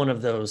 I'm one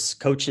of those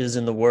coaches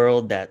in the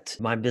world that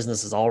my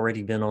business has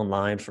already been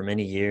online for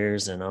many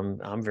years, and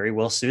I'm very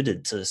well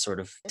suited to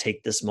sort of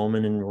take this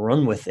moment and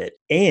run with it.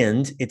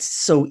 And it's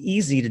so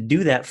easy to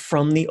do that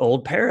from the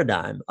old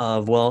paradigm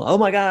of, well, oh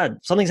my God,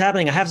 something's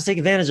happening. I have to take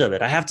advantage of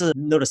it. I have to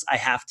notice. I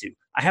have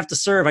to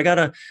serve. I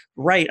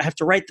have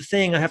to write the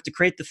thing. I have to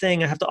create the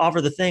thing. I have to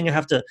offer the thing.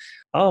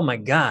 Oh my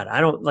God.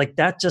 I don't like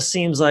that. Just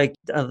seems like,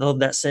 I love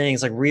that saying.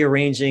 It's like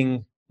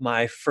rearranging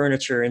my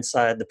furniture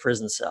inside the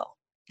prison cell.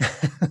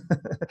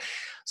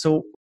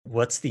 So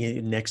what's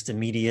the next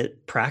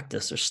immediate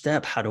practice or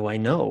step? How do I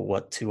know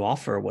what to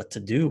offer, what to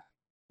do?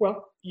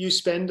 Well, you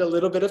spend a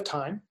little bit of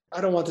time. I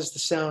don't want this to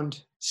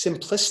sound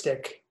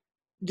simplistic.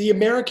 The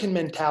American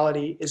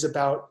mentality is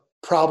about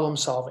problem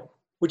solving,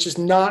 which is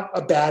not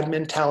a bad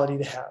mentality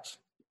to have.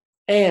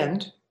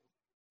 And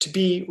to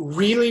be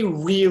really,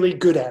 really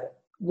good at it,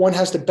 one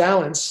has to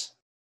balance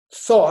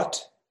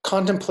thought,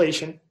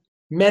 contemplation,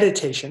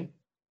 meditation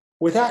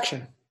with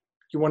action.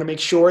 You want to make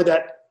sure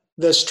that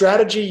the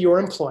strategy you're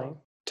employing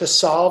to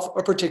solve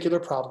a particular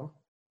problem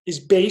is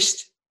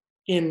based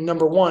in,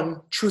 number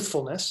one,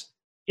 truthfulness,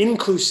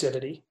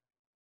 inclusivity,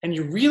 and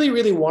you really,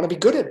 really want to be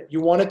good at it.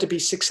 You want it to be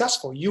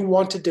successful. You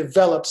want to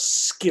develop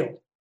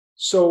skill.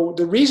 So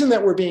the reason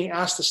that we're being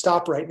asked to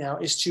stop right now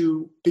is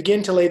to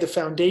begin to lay the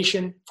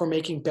foundation for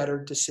making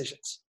better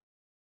decisions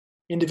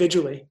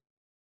individually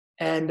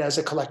and as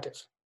a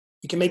collective.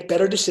 You can make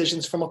better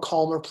decisions from a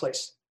calmer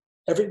place.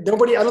 I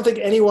don't think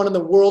anyone in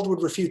the world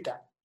would refute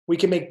that. We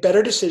can make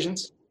better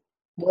decisions,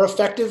 more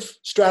effective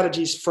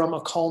strategies from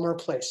a calmer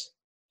place.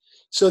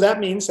 So that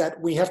means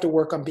that we have to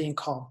work on being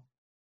calm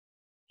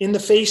in the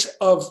face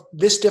of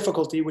this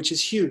difficulty, which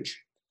is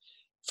huge.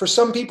 For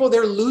some people,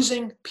 they're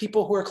losing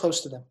people who are close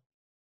to them.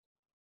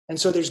 And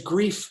so there's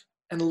grief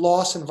and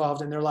loss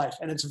involved in their life,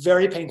 and it's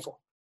very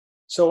painful.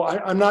 So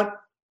I'm not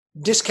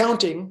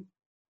discounting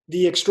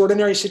the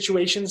extraordinary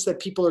situations that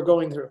people are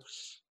going through.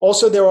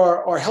 Also, there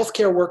are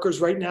healthcare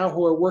workers right now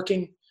who are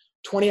working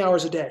 20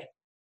 hours a day,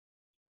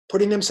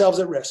 putting themselves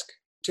at risk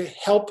to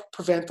help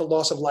prevent the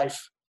loss of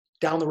life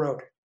down the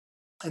road.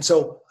 And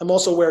so I'm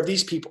also aware of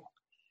these people.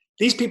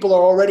 These people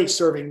are already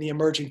serving the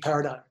emerging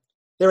paradigm.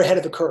 They're ahead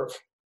of the curve.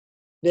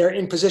 They're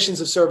in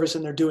positions of service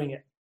and they're doing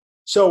it.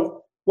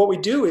 So what we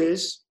do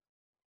is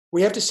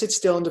we have to sit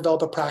still and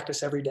develop a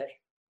practice every day.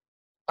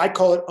 I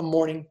call it a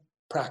morning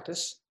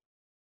practice.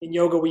 In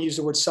yoga, we use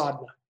the word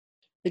sadhana.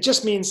 It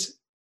just means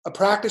a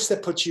practice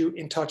that puts you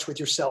in touch with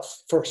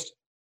yourself first.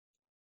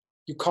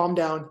 You calm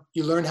down,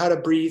 you learn how to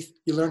breathe,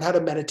 you learn how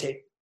to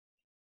meditate.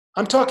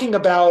 I'm talking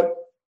about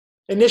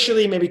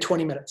initially maybe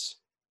 20 minutes,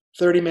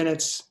 30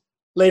 minutes.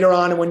 Later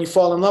on, and when you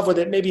fall in love with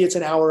it, maybe it's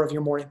an hour of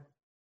your morning.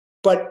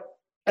 But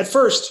at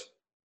first,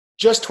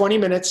 just 20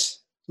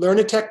 minutes, learn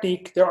a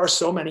technique. There are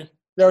so many.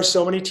 There are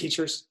so many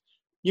teachers.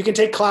 You can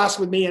take class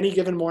with me any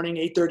given morning,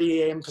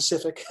 8:30 a.m.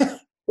 Pacific,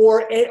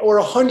 or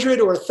 100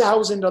 or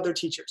 1,000 other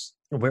teachers.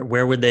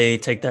 Where would they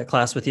take that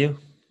class with you?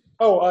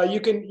 Oh, you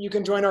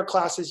can join our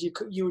classes. You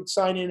would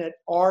sign in at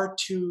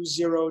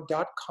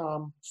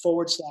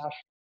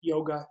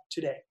r20.com/yoga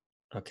today.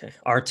 Okay,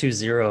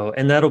 R20,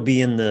 and that'll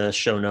be in the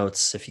show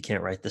notes if you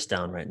can't write this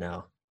down right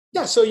now.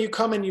 Yeah, so you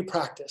come and you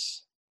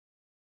practice.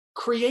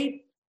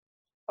 Create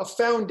a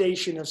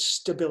foundation of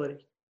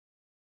stability.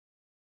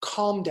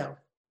 Calm down.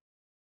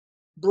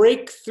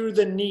 Break through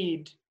the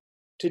need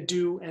to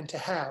do and to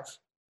have.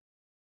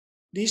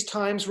 These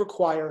times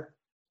require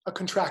a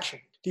contraction.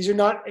 These are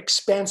not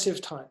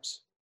expansive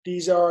times.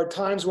 These are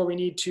times where we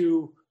need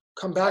to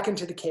come back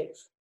into the cave.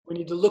 We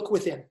need to look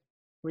within.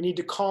 We need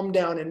to calm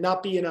down and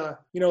not be in a,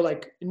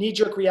 like a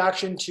knee-jerk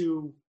reaction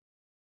to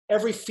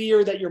every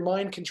fear that your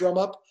mind can drum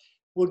up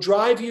will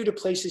drive you to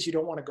places you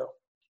don't want to go.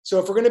 So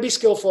if we're going to be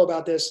skillful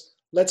about this,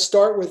 let's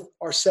start with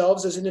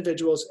ourselves as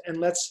individuals and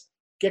let's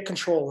get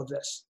control of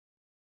this.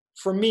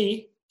 For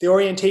me, the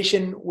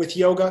orientation with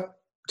yoga,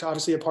 which is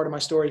obviously a part of my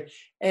story,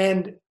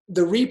 and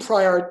the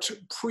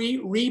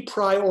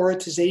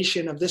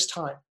reprioritization of this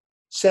time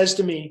says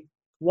to me,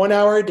 1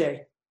 hour a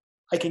day,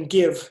 I can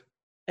give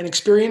an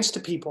experience to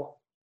people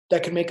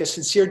that can make a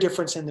sincere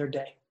difference in their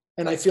day.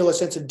 And I feel a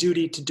sense of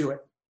duty to do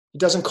it. It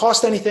doesn't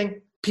cost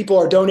anything. People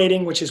are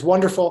donating, which is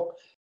wonderful,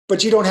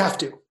 but you don't have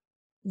to.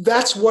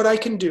 That's what I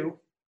can do.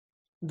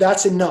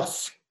 That's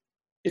enough.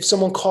 If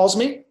someone calls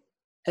me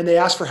and they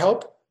ask for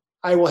help,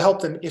 I will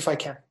help them if I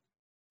can.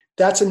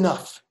 That's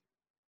enough.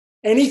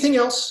 Anything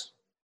else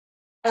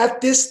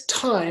at this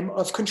time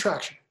of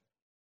contraction,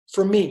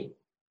 for me,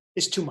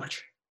 is too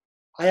much.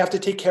 I have to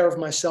take care of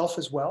myself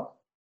as well.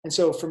 And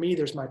so for me,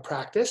 there's my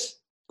practice,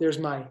 there's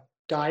my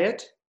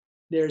diet,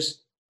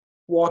 there's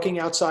walking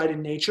outside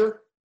in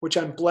nature, which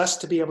I'm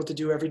blessed to be able to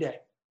do every day.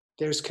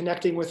 There's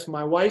connecting with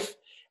my wife,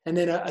 and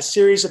then a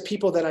series of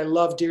people that I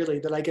love dearly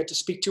that I get to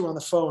speak to on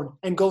the phone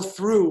and go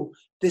through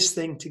this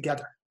thing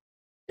together.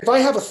 If I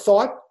have a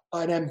thought,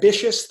 an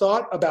ambitious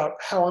thought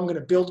about how I'm going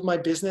to build my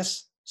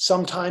business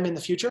sometime in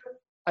the future,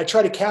 I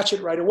try to catch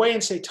it right away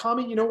and say,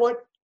 Tommy, you know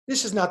what?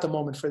 This is not the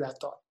moment for that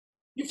thought.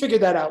 You figure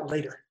that out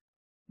later.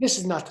 This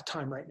is not the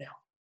time right now.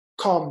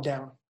 Calm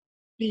down.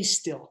 Be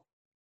still.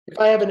 If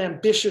I have an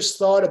ambitious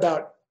thought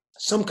about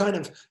some kind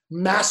of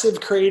massive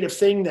creative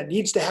thing that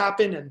needs to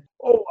happen, and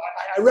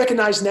I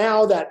recognize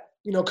now that,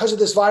 because of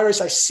this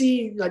virus, I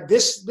see like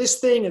this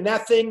thing and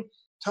that thing.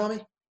 Tommy,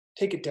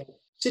 take it down.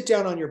 Sit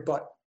down on your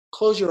butt.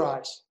 Close your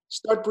eyes.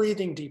 Start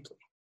breathing deeply.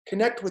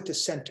 Connect with the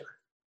center.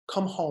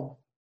 Come home.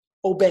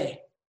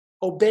 Obey.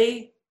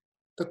 Obey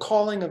the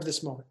calling of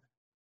this moment.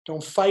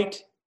 Don't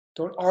fight.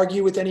 Don't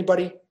argue with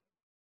anybody.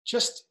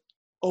 Just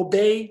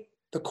obey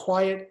the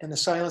quiet and the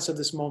silence of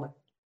this moment.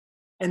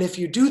 And if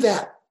you do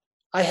that,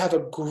 I have a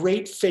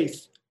great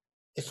faith.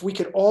 If we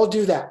could all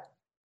do that,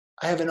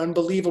 I have an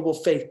unbelievable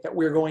faith that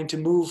we're going to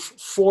move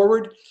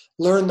forward,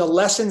 learn the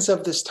lessons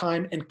of this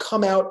time, and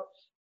come out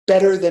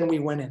better than we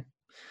went in.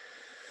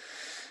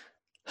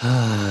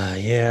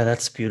 Yeah,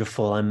 that's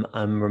beautiful.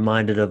 I'm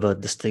reminded of a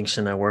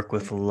distinction I work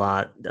with a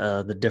lot,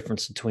 the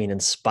difference between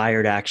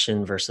inspired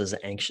action versus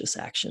anxious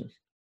action.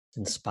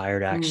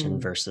 Inspired action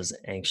Mm, versus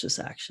anxious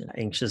action.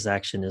 Anxious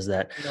action is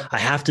that love I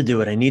that. have to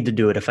do it. I need to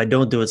do it. If I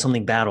don't do it,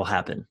 something bad will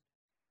happen.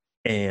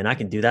 And I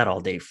can do that all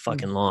day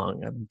fucking Mm,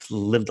 long. I've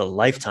lived a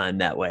lifetime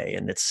that way.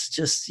 And it's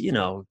just,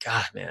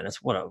 God, man,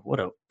 it's what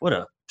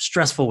a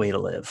stressful way to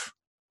live,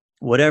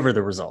 whatever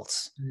the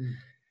results. mm,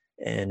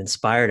 And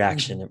inspired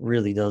action, mhm. it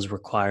really does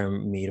require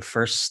me to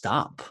first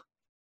stop,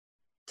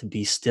 to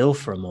be still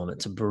for a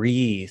moment, to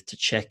breathe, to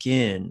check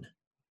in.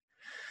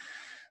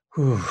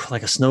 Whew,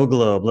 like a snow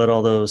globe, let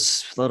all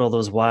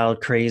those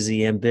wild,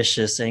 crazy,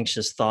 ambitious,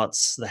 anxious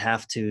thoughts, the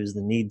have tos,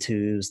 the need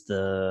tos,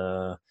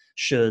 the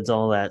shoulds,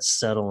 all that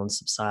settle and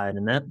subside.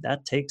 And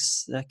that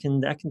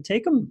can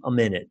take a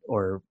minute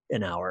or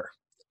an hour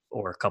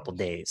or a couple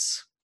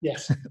days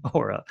Yes,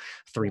 or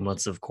 3 yes,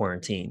 months of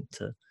quarantine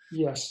to.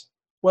 yes.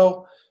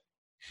 Well,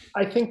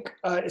 I think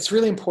it's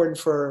really important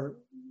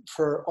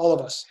for all of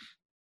us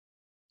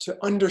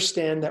to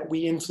understand that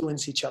we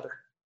influence each other.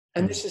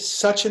 And Mm, this is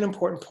such an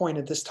important point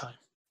at this time.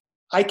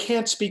 I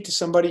can't speak to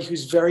somebody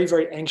who's very,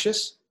 very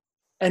anxious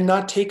and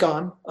not take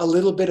on a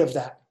little bit of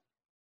that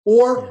yeah,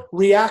 or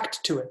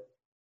react to it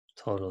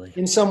totally.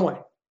 in some way.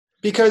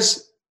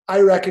 Because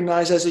I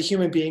recognize as a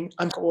human being,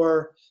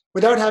 or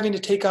without having to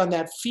take on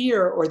that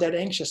fear or that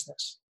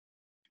anxiousness.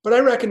 But I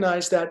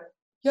recognize that,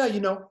 yeah,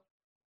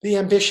 the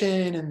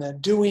ambition and the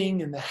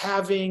doing and the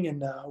having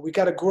and we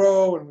got to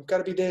grow and we've got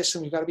to be this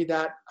and we've got to be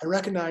that. I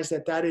recognize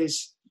that that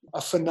is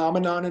a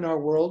phenomenon in our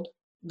world,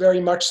 very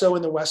much so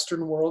in the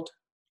Western world,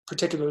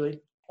 particularly,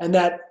 and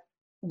that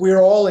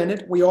we're all in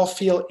it. We all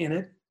feel in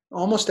it.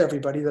 Almost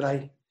everybody that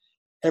I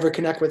ever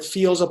connect with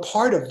feels a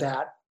part of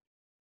that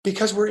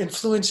because we're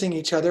influencing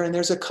each other and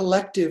there's a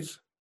collective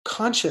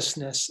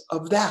consciousness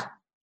of that.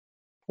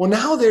 Well,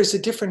 now there's a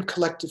different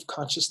collective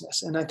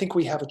consciousness, and I think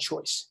we have a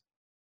choice.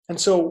 And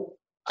so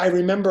I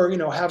remember,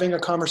 having a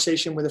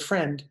conversation with a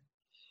friend,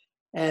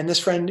 and this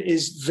friend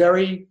is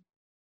very,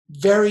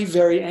 very,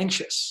 very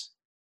anxious,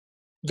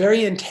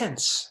 very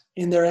intense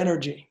in their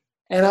energy.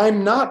 And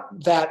I'm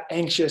not that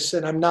anxious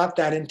and I'm not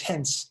that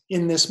intense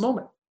in this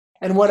moment.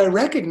 And what I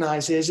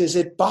recognize is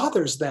it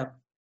bothers them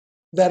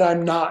that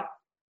I'm not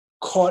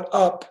caught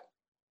up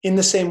in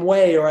the same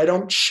way or I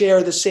don't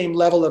share the same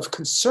level of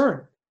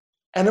concern.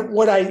 And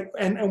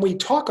we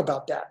talk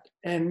about that.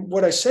 And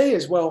what I say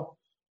is, well,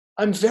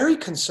 I'm very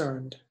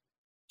concerned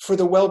for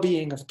the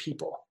well-being of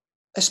people,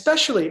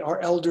 especially our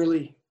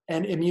elderly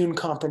and immune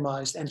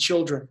compromised and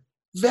children.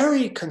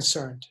 Very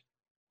concerned.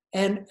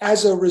 And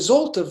as a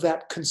result of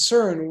that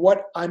concern,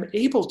 what I'm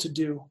able to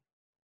do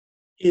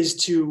is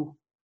to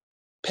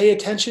pay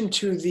attention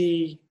to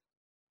the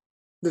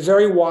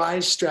very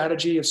wise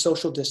strategy of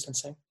social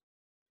distancing,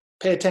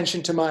 pay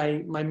attention to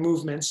my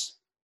movements,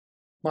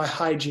 my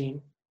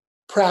hygiene,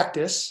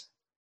 practice,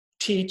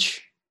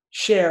 teach,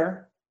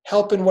 share,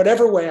 help in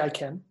whatever way I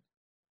can.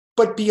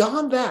 But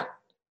beyond that,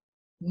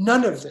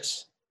 none of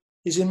this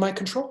is in my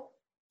control.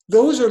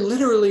 Those are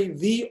literally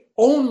the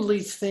only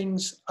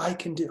things I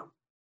can do.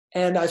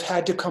 And I've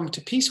had to come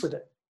to peace with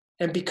it.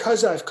 And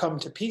because I've come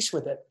to peace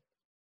with it,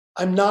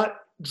 I'm not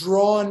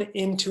drawn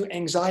into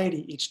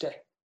anxiety each day.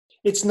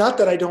 It's not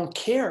that I don't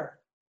care,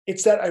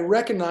 it's that I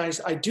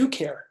recognize I do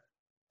care.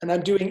 And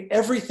I'm doing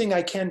everything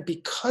I can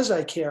because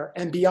I care.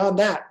 And beyond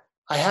that,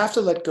 I have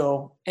to let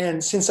go.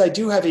 And since I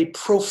do have a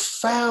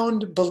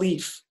profound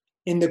belief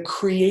in the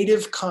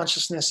creative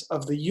consciousness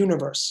of the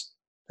universe,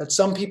 that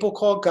some people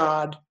call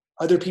God,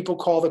 other people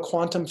call the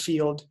quantum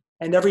field,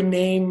 and every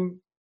name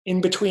in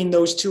between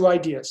those two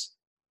ideas,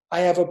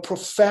 I have a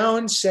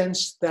profound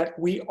sense that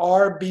we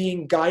are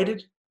being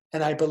guided,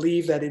 and I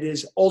believe that it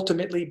is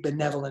ultimately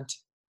benevolent.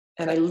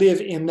 And I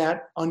live in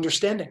that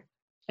understanding.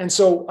 And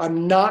so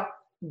I'm not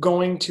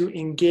going to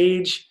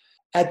engage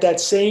at that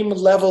same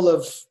level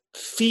of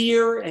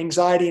fear,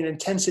 anxiety, and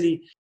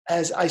intensity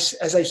as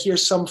I hear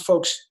some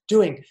folks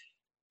doing.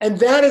 And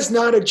that is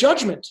not a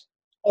judgment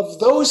of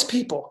those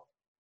people.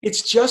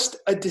 It's just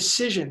a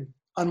decision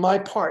on my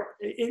part.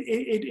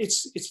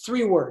 It's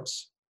three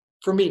words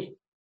for me: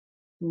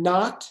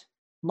 not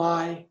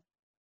my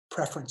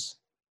preference.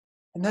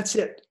 And that's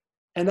it.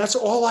 And that's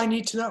all I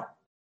need to know.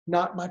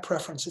 Not my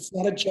preference. It's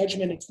not a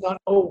judgment. It's not,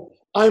 oh,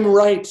 I'm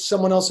right,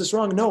 someone else is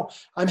wrong. No,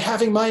 I'm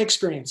having my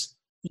experience.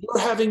 You're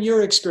having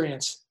your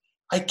experience.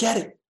 I get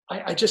it.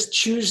 I just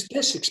choose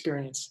this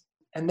experience.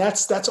 And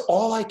that's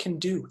all I can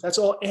do. That's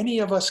all any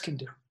of us can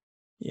do.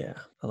 Yeah,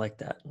 I like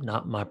that.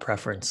 Not my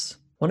preference.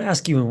 I want to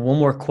ask you one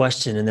more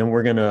question and then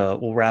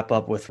we'll wrap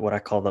up with what I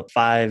call the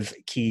 5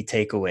 key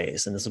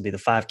takeaways. And this will be the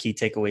 5 key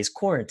takeaways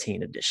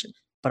quarantine edition.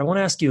 But I want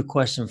to ask you a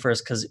question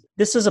first because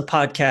this is a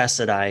podcast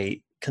that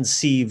I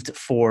conceived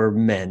for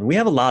men. We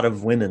have a lot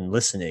of women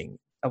listening.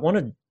 I want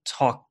to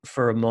talk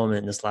for a moment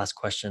in this last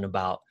question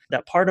about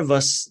that part of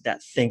us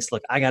that thinks,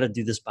 look, I got to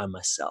do this by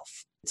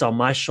myself. It's on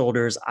my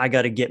shoulders. I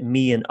got to get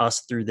me and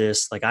us through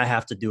this. Like I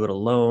have to do it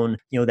alone.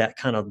 That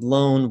kind of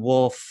lone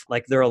wolf,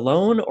 like they're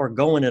alone or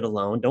going it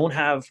alone.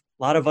 A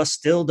lot of us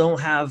still don't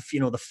have,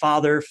 the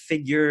father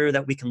figure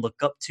that we can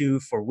look up to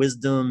for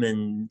wisdom.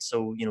 And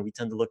so, we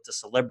tend to look to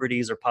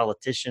celebrities or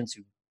politicians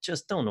who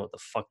just don't know what the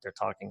fuck they're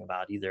talking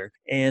about either.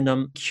 And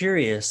I'm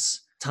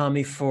curious,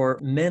 Tommy, for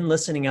men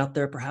listening out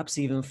there, perhaps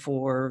even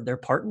for their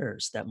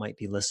partners that might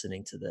be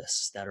listening to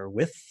this, that are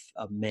with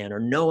a man or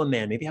know a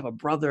man, maybe have a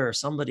brother or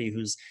somebody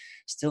who's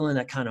still in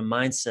that kind of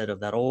mindset of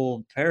that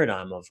old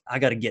paradigm of, I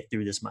got to get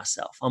through this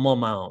myself. I'm on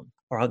my own.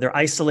 Or they're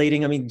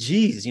isolating. I mean,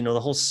 geez, the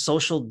whole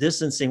social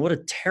distancing, what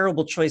a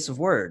terrible choice of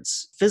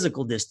words.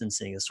 Physical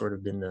distancing has sort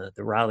of been the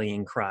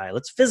rallying cry.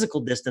 Let's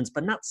physical distance,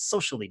 but not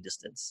socially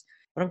distance.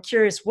 But I'm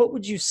curious, what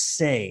would you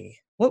say?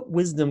 What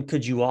wisdom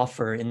could you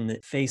offer in the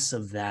face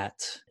of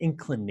that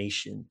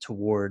inclination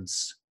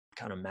towards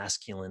kind of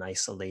masculine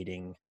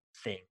isolating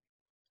thing?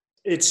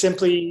 It's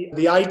simply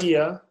the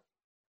idea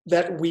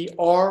that we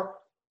are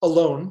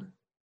alone,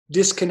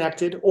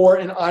 disconnected, or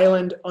an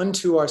island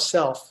unto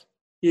ourselves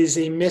is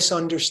a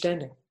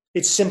misunderstanding.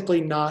 It's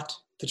simply not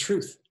the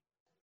truth.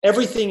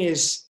 Everything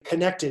is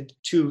connected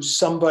to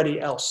somebody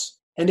else.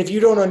 And if you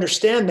don't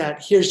understand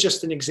that, here's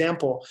just an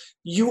example.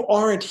 You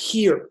aren't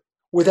here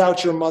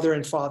without your mother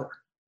and father.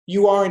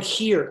 You aren't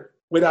here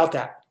without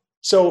that.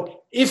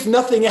 So if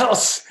nothing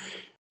else,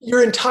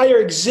 your entire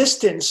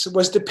existence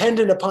was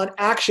dependent upon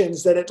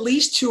actions that at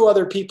least two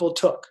other people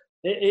took.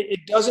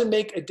 It doesn't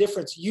make a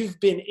difference. You've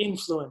been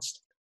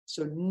influenced.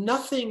 So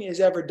nothing is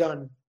ever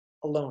done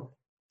alone.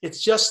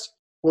 It's just,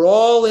 we're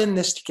all in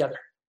this together.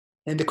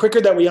 And the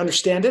quicker that we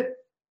understand it,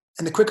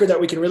 and the quicker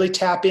that we can really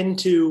tap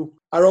into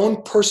our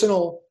own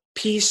personal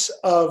piece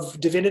of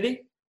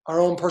divinity, our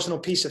own personal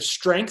piece of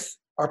strength,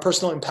 our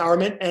personal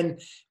empowerment,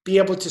 and be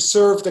able to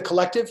serve the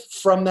collective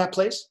from that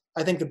place,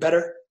 I think the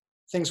better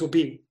things will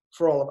be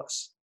for all of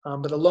us.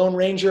 But the Lone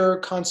Ranger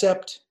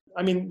concept,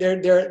 I mean,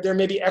 there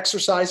may be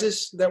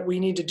exercises that we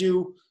need to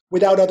do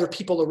without other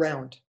people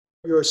around.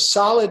 Your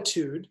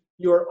solitude,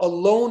 your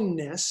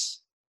aloneness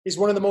is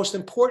one of the most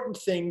important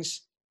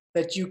things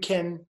that you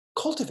can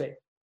cultivate.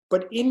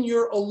 But in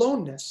your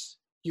aloneness,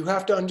 you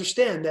have to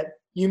understand that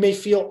you may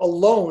feel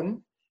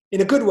alone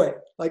in a good way,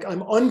 like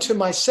I'm unto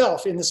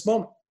myself in this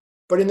moment.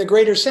 But in the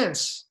greater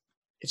sense,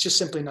 it's just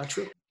simply not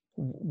true.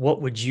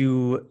 What would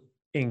you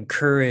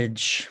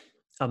encourage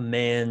a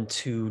man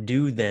to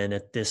do then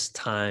at this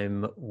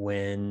time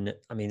when,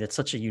 I mean, it's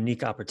such a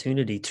unique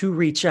opportunity to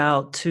reach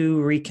out, to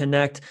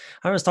reconnect?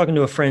 I was talking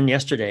to a friend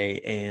yesterday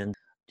and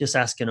just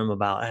asking him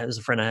about, it was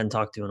a friend I hadn't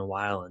talked to in a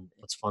while. And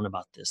what's fun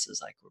about this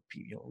is like,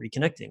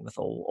 reconnecting with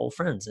old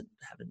friends that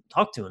I haven't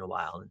talked to in a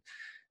while.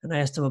 And I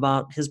asked him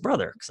about his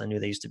brother because I knew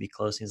they used to be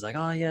close. He's like,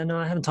 oh yeah, no,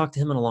 I haven't talked to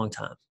him in a long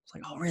time. It's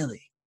like, oh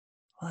really?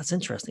 Well, that's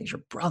interesting. He's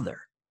your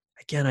brother.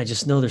 Again, I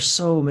just know there's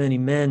so many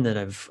men that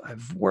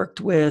I've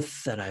worked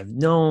with, that I've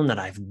known, that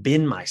I've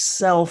been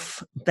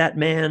myself, that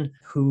man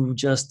who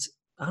just,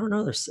 I don't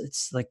know,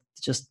 it's like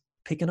just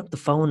picking up the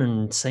phone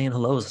and saying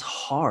hello is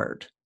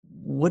hard.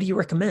 What do you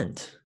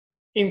recommend?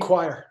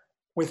 Inquire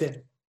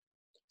within.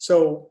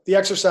 So the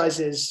exercise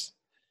is,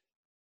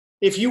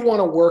 if you want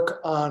to work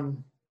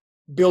on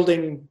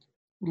building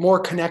more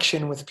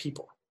connection with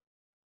people,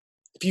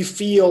 if you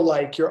feel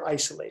like you're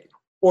isolating,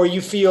 or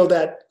you feel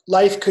that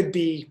life could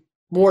be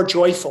more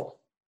joyful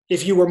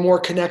if you were more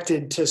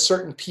connected to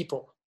certain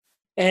people,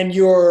 and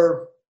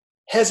you're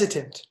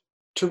hesitant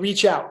to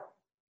reach out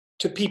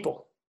to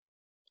people,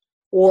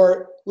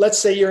 or let's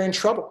say you're in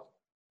trouble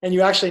and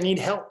you actually need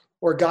help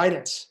or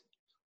guidance,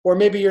 or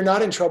maybe you're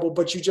not in trouble,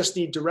 but you just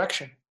need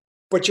direction,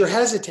 but you're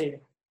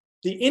hesitating.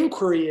 The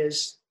inquiry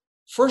is,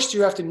 first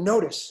you have to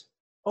notice,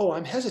 oh,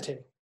 I'm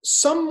hesitating.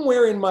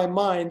 Somewhere in my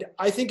mind,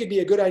 I think it'd be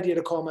a good idea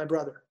to call my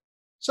brother.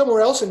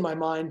 Somewhere else in my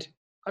mind,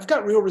 I've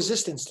got real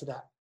resistance to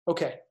that.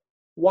 Okay,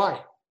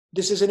 why?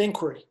 This is an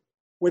inquiry.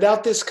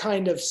 Without this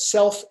kind of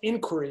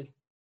self-inquiry,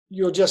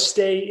 you'll just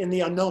stay in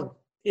the unknown.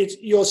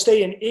 You'll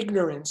stay in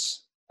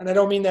ignorance. And I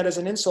don't mean that as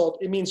an insult.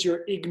 It means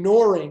you're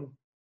ignoring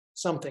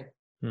something.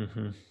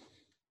 Mm-hmm.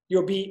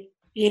 You'll be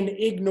in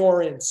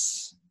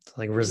ignorance.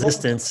 Like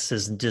resistance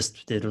is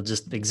just, it'll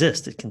just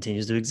exist. It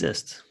continues to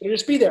exist. It'll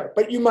just be there,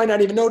 but you might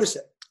not even notice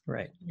it.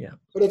 Right, yeah.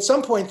 But at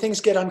some point,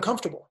 things get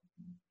uncomfortable.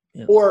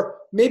 Yeah. Or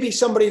maybe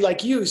somebody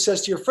like you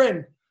says to your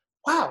friend,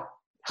 wow,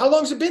 how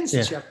long's it been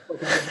since you have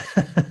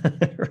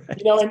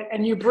right.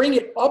 And you bring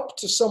it up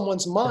to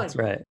someone's mind. That's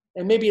right.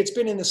 And maybe it's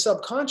been in the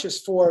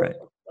subconscious for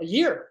a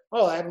year.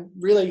 Oh, I haven't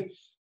really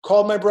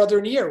called my brother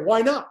in a year.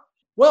 Why not?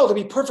 Well, to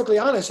be perfectly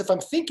honest, if I'm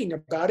thinking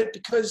about it,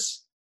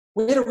 because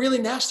we had a really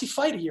nasty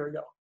fight a year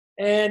ago,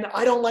 and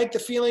I don't like the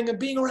feeling of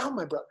being around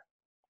my brother.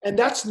 And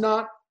that's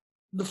not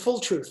the full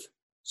truth.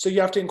 So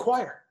you have to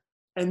inquire.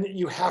 And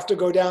you have to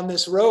go down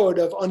this road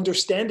of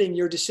understanding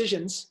your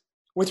decisions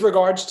with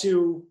regards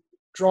to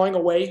drawing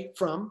away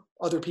from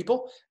other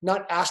people,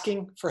 not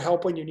asking for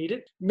help when you need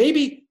it.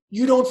 Maybe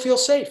you don't feel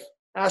safe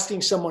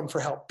asking someone for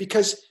help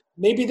because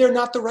maybe they're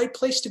not the right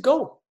place to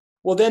go.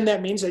 Well, then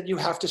that means that you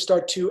have to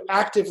start to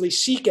actively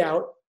seek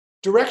out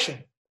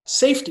direction,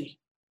 safety.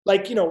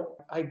 Like,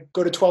 I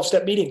go to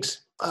 12-step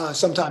meetings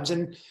sometimes,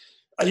 and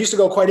I used to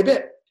go quite a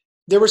bit.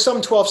 There were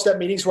some 12-step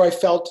meetings where I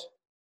felt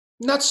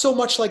not so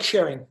much like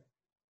sharing.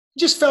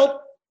 Just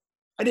felt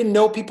I didn't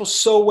know people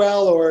so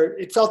well, or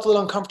it felt a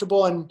little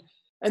uncomfortable. And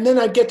And then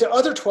I'd get to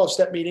other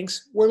 12-step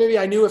meetings where maybe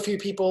I knew a few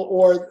people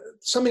or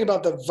something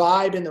about the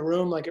vibe in the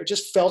room, like it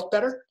just felt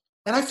better.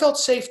 And I felt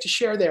safe to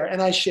share there.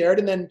 And I shared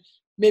and then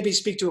maybe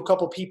speak to a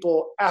couple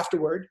people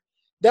afterward.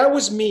 That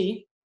was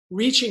me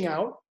reaching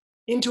out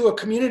into a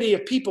community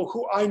of people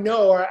who I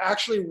know are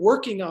actually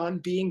working on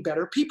being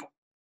better people.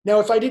 Now,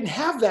 if I didn't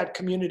have that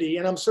community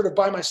and I'm sort of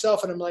by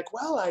myself and I'm like,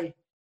 well,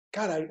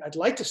 I'd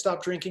like to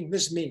stop drinking.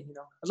 This is me,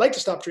 I'd like to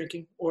stop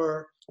drinking,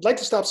 or I'd like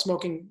to stop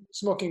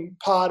smoking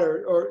pot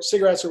or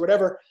cigarettes or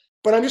whatever.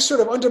 But I'm just sort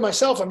of under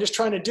myself. I'm just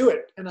trying to do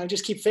it. And I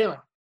just keep failing.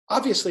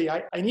 Obviously,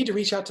 I need to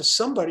reach out to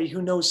somebody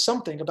who knows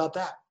something about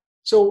that.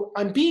 So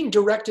I'm being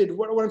directed.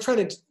 What I'm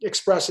trying to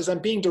express is I'm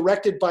being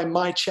directed by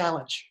my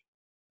challenge.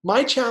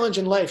 My challenge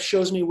in life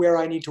shows me where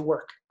I need to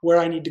work, where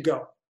I need to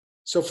go.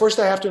 So first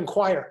I have to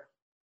inquire,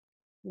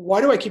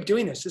 why do I keep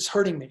doing this? It's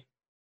hurting me.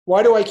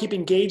 Why do I keep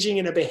engaging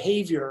in a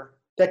behavior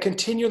that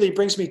continually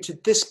brings me to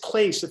this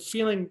place of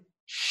feeling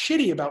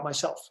shitty about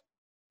myself?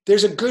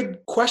 There's a good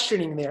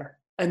questioning there.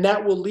 And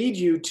that will lead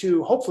you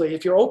to, hopefully,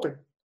 if you're open,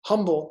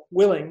 humble,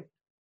 willing,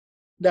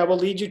 that will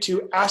lead you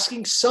to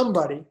asking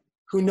somebody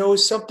who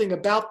knows something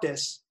about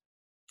this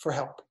for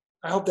help.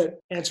 I hope that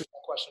answers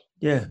that question.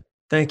 Yeah.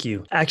 Thank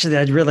you. Actually,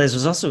 I realized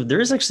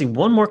there is actually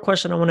one more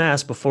question I want to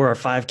ask before our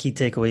 5 key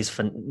takeaways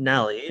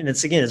finale. And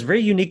it's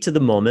very unique to the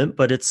moment,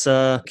 but it's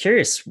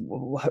curious.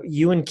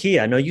 You and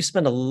Kia, I know you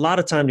spend a lot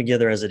of time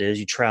together as it is.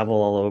 You travel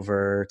all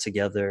over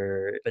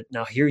together, but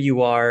now here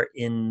you are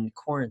in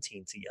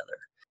quarantine together.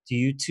 Do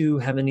you two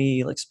have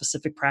any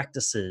specific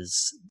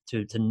practices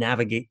to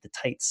navigate the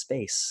tight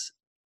space?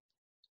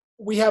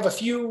 We have a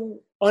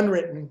few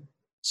unwritten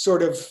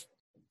sort of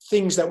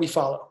things that we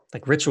follow.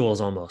 Like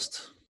rituals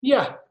almost.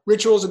 Yeah,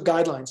 rituals and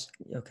guidelines.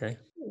 Okay.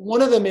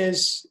 One of them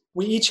is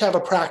we each have a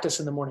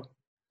practice in the morning.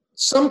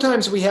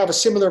 Sometimes we have a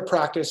similar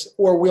practice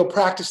or we'll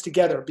practice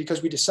together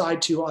because we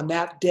decide to on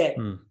that day.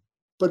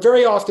 But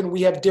very often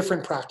we have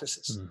different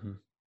practices. Mm-hmm.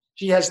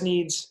 She has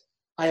needs,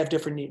 I have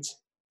different needs.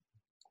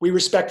 We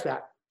respect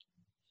that.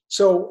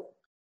 So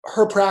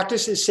her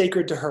practice is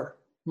sacred to her.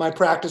 My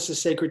practice is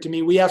sacred to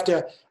me. We have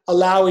to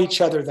allow each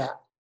other that,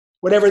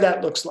 whatever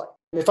that looks like.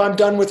 If I'm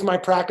done with my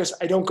practice,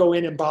 I don't go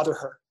in and bother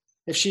her.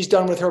 If she's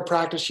done with her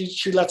practice,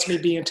 she lets me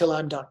be until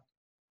I'm done.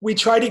 We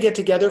try to get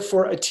together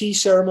for a tea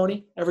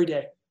ceremony every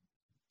day.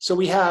 So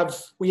we have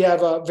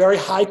a very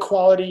high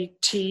quality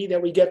tea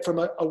that we get from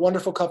a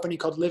wonderful company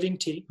called Living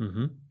Tea.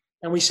 Mm-hmm.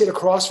 And we sit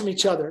across from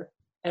each other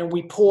and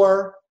we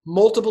pour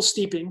multiple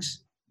steepings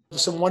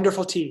of some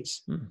wonderful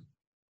teas.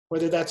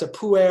 Whether that's a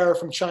pu'er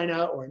from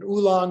China or an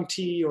oolong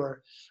tea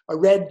or a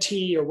red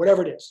tea or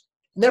whatever it is.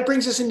 And that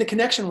brings us into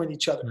connection with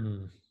each other.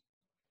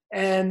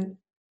 And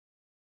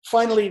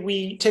finally,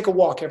 we take a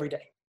walk every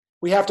day.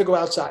 We have to go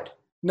outside.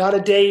 Not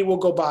a day will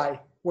go by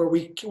where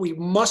we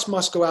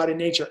must go out in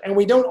nature. And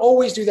we don't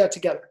always do that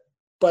together,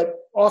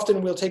 but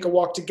often we'll take a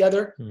walk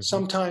together. Mm-hmm.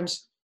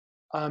 Sometimes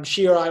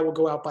she or I will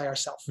go out by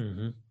ourselves.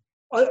 Mm-hmm.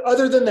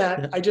 Other than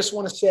that, I just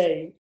want to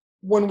say,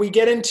 when we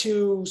get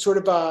into sort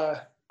of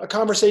a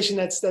conversation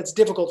that's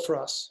difficult for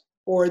us,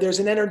 or there's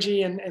an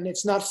energy and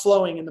it's not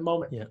flowing in the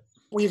moment,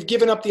 we've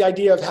given up the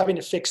idea of having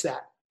to fix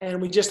that. And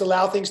we just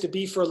allow things to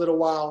be for a little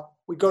while.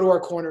 We go to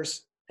our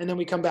corners and then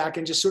we come back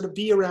and just sort of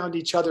be around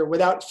each other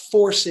without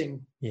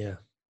forcing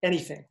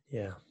anything.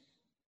 Yeah.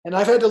 And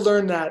I've had to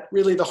learn that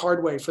really the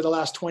hard way for the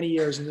last 20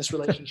 years in this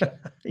relationship.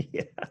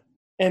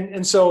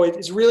 And so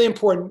it's really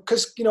important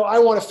because, I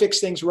want to fix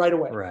things right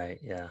away. Right.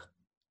 Yeah.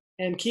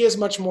 And Kia's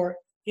much more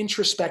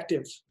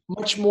introspective,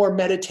 much more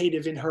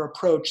meditative in her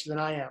approach than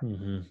I am.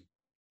 Mm-hmm.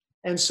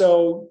 And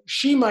so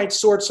she might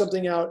sort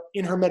something out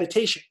in her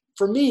meditation.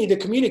 For me, the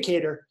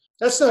communicator,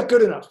 that's not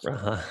good enough.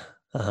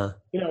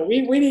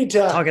 We need to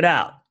talk it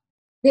out.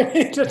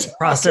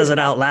 Process it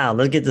out loud.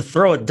 Let's get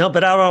to dump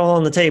it out all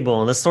on the table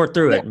and let's sort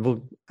through it.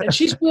 And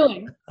she's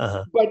willing,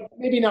 but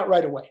maybe not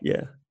right away.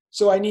 Yeah.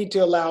 So I need to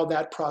allow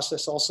that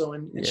process also.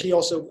 And she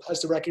also has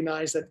to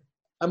recognize that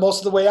I'm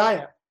also the way I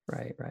am.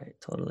 Right.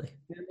 Totally.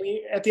 And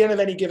at the end of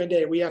any given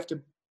day, we have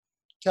to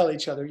tell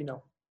each other,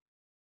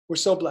 we're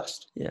so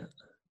blessed. Yeah.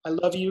 I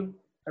love you.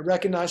 I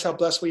recognize how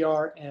blessed we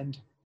are and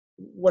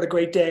what a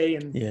great day.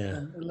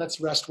 And let's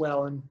rest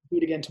well and do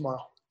it again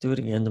tomorrow. Do it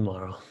again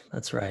tomorrow.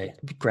 That's right.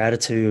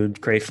 Gratitude,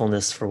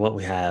 gratefulness for what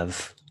we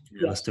have.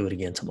 Yes. Let's do it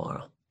again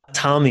tomorrow.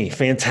 Tommy,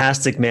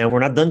 fantastic, man. We're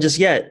not done just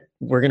yet.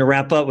 We're going to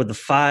wrap up with the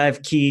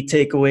 5 key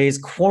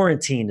takeaways,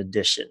 quarantine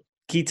edition.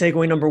 Key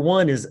takeaway number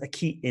 1 is a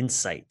key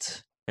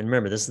insight. And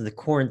remember, this is the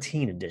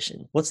quarantine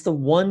edition. What's the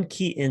one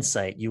key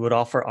insight you would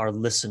offer our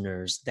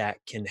listeners that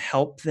can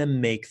help them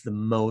make the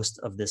most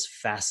of this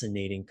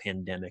fascinating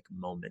pandemic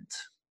moment?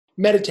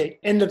 Meditate.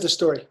 End of the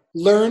story.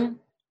 Learn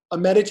a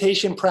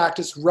meditation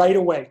practice right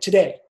away,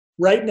 today,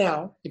 right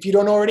now. If you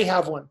don't already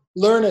have one,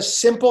 learn a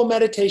simple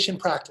meditation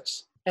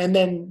practice and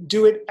then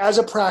do it as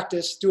a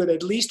practice. Do it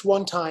at least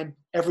one time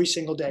every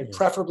single day,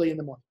 preferably in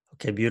the morning.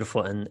 Okay,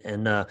 beautiful.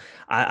 And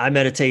I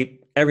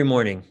meditate every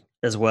morning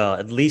as well,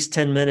 at least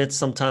 10 minutes,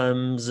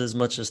 sometimes as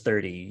much as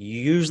 30,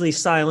 usually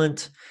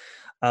silent.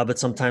 but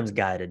sometimes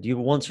guided. You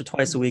once or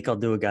twice a week, I'll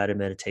do a guided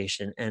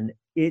meditation, and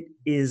it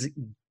is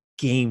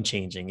game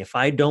changing. If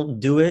I don't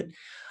do it,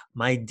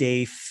 my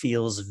day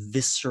feels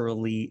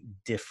viscerally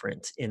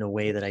different in a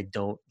way that I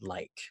don't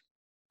like.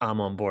 I'm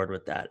on board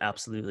with that.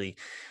 Absolutely.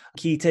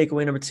 Key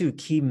takeaway number 2,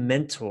 key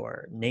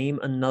mentor. Name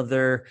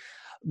another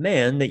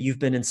man that you've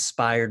been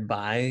inspired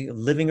by,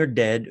 living or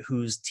dead,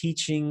 whose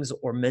teachings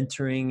or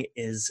mentoring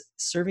is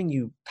serving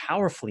you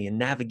powerfully in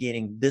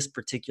navigating this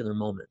particular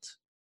moment.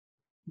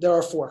 There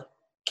are 4.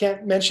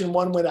 Can't mention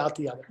one without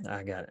the other.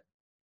 I got it.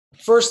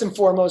 First and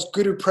foremost,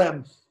 Guru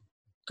Prem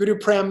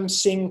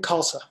Singh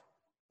Khalsa,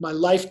 my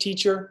life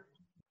teacher,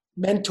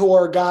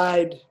 mentor,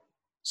 guide,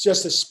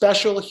 just a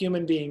special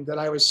human being that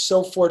I was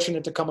so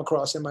fortunate to come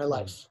across in my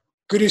life.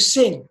 Guru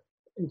Singh,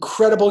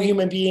 incredible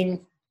human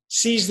being,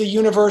 sees the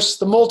universe,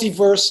 the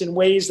multiverse in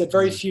ways that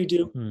very few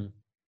do.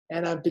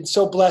 And I've been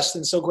so blessed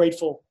and so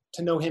grateful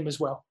to know him as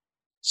well.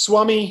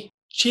 Swami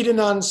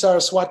Chidanand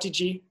Saraswati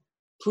Ji,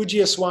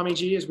 Pujya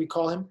Swamiji as we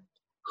call him,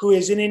 who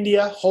is in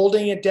India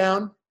holding it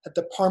down at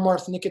the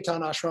Parmarth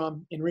Niketan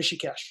Ashram in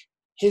Rishikesh.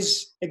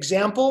 His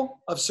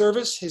example of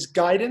service, his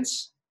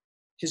guidance,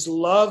 his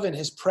love and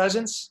his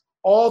presence,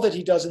 all that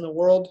he does in the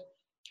world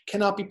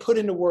cannot be put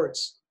into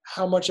words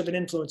how much of an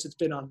influence it's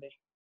been on me.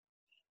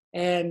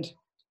 And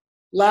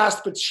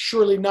last but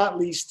surely not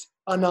least,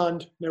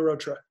 Anand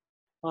Mehrotra.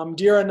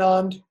 Dear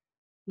Anand,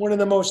 one of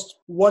the most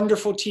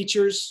wonderful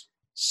teachers,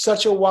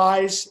 such a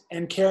wise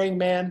and caring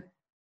man.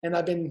 And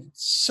I've been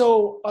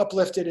so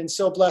uplifted and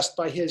so blessed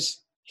by his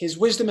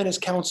wisdom and his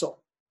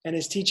counsel and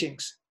his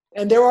teachings.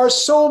 And there are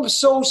so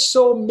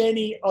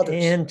many others.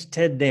 And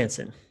Ted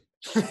Danson.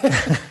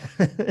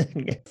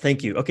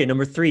 Thank you. Okay,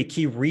 number 3,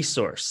 key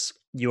resource.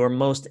 Your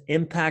most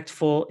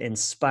impactful,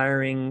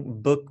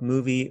 inspiring book,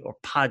 movie, or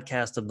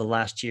podcast of the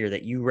last year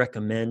that you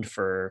recommend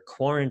for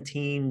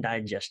quarantine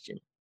digestion.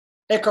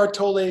 Eckhart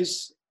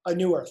Tolle's A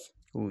New Earth.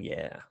 Oh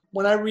yeah.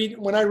 When I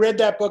read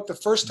that book the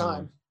first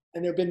time,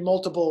 and there have been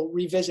multiple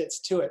revisits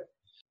to it,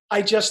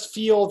 I just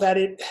feel that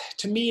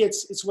to me,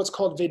 it's what's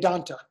called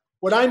Vedanta.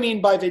 What I mean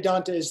by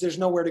Vedanta is there's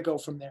nowhere to go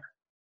from there.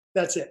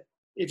 That's it.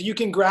 If you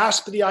can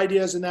grasp the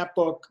ideas in that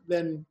book,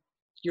 then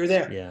you're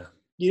there. Yeah.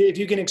 If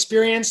you can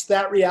experience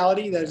that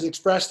reality that is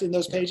expressed in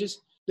those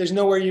pages, there's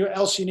nowhere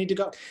else you need to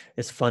go.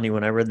 It's funny,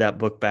 when I read that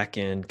book back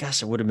in,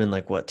 gosh, it would have been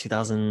like,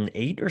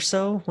 2008 or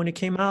so when it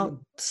came out?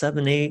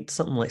 7, 8,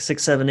 something like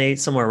 6, 7, 8,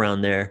 somewhere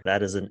around there.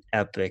 That is an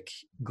epic,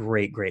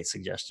 great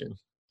suggestion.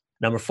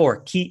 Number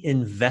 4, key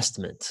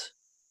investment.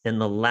 In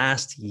the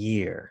last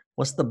year,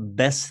 what's the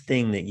best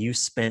thing that you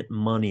spent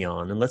money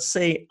on? And let's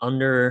say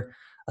under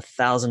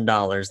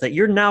 $1,000 that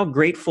you're now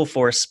grateful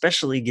for,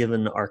 especially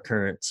given our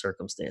current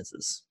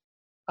circumstances.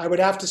 I would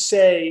have to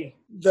say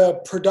the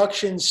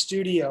production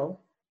studio,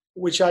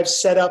 which I've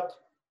set up,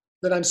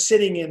 that I'm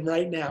sitting in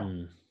right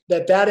now,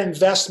 that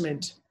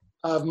investment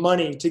of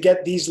money to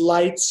get these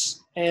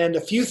lights and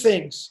a few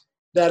things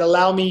that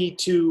allow me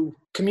to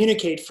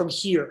communicate from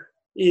here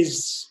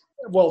is,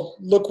 well,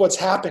 look what's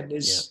happened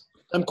is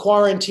I'm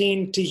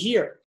quarantined to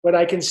here, but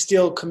I can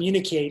still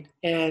communicate.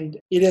 And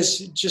it has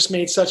just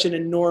made such an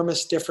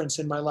enormous difference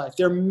in my life.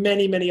 There are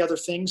many, many other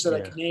things that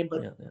I can name,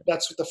 but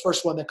that's the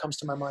first one that comes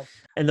to my mind.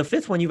 And the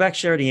 5th one, you've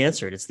actually already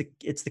answered. It's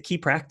the key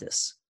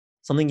practice.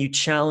 Something you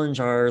challenge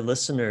our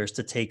listeners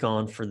to take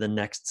on for the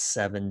next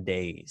 7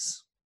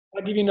 days.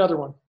 I'll give you another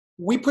one.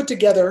 We put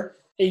together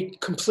a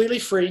completely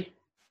free,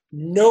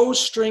 no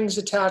strings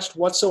attached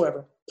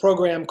whatsoever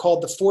program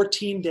called the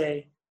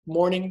 14-Day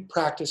Morning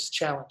Practice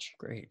Challenge.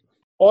 Great.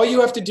 All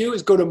you have to do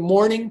is go to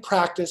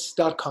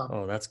morningpractice.com.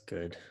 Oh, that's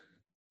good.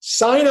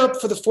 Sign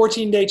up for the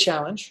 14-day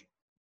challenge.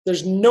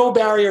 There's no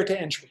barrier to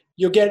entry.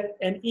 You'll get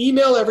an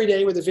email every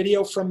day with a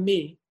video from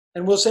me,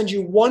 and we'll send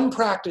you one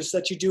practice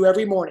that you do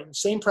every morning,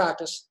 same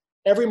practice,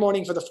 every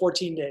morning for the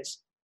 14 days.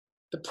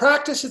 The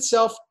practice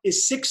itself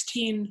is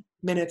 16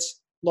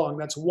 minutes long.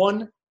 That's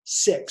 1-6.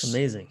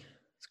 Amazing.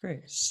 That's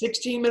great.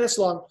 16 minutes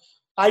long.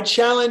 I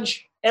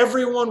challenge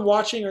everyone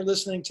watching or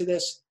listening to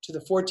this to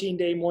the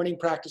 14-day morning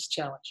practice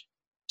challenge.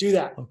 Do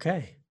that.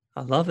 Okay.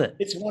 I love it.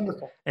 It's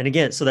wonderful. And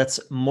again, so that's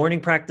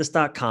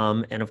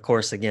morningpractice.com. And of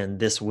course, again,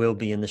 this will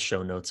be in the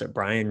show notes at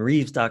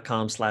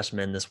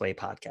brianreeves.com/Men This Way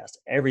podcast.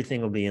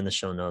 Everything will be in the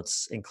show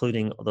notes,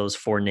 including those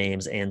 4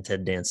 names and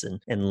Ted Danson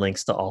and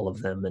links to all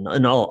of them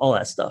and all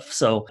that stuff.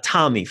 So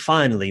Tommy,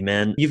 finally,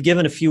 man, you've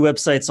given a few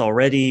websites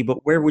already,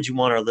 but where would you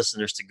want our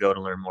listeners to go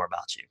to learn more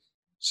about you?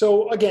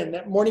 So again,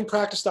 that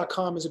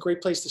morningpractice.com is a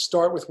great place to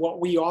start with what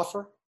we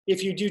offer.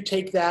 If you do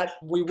take that,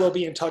 we will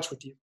be in touch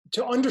with you.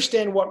 To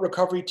understand what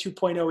Recovery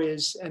 2.0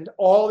 is and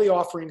all the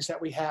offerings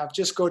that we have,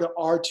 just go to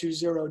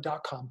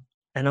r20.com.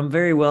 And I'm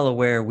very well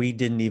aware we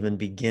didn't even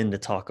begin to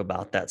talk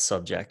about that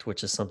subject,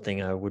 which is something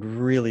I would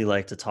really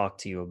like to talk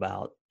to you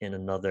about in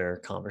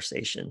another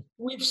conversation.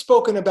 We've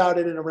spoken about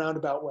it in a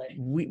roundabout way.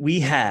 We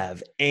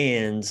have,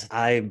 and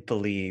I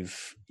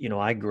believe,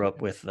 I grew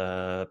up with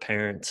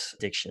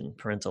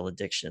parental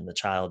addiction, the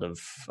child of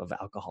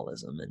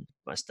alcoholism, and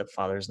my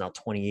stepfather is now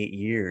 28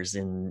 years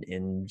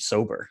in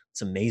sober.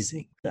 It's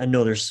amazing. I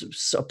know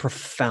there's a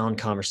profound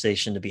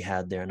conversation to be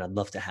had there, and I'd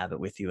love to have it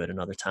with you at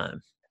another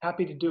time.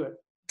 Happy to do it.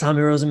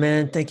 Tommy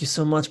Rosen, thank you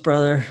so much,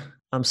 brother.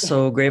 I'm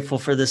so grateful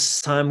for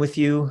this time with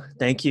you.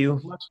 Thank you.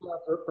 Much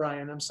love,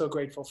 Brian. I'm so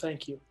grateful.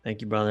 Thank you.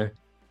 Thank you, brother.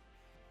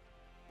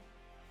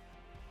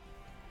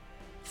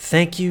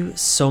 Thank you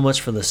so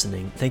much for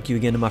listening. Thank you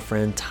again to my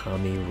friend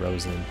Tommy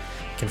Rosen.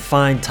 You can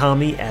find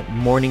Tommy at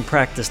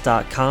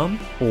morningpractice.com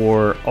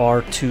or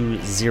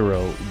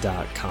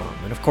r20.com.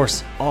 And of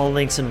course, all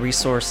links and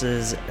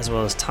resources, as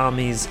well as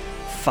Tommy's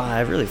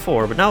 5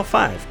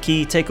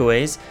 key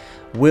takeaways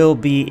will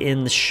be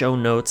in the show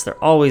notes.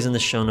 They're always in the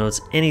show notes.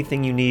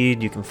 Anything you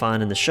need, you can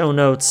find in the show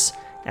notes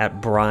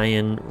at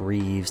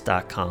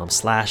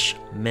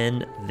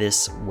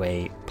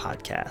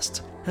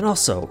briantreeves.com/menthiswaypodcast. And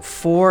also,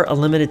 for a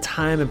limited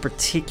time, and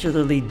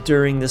particularly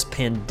during this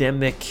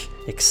pandemic,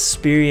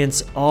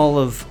 experience all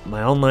of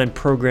my online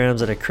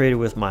programs that I created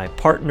with my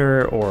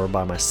partner or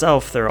by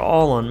myself. They're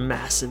all on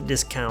massive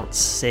discount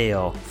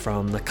sale,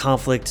 from the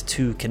Conflict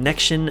to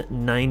Connection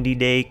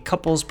 90-day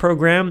couples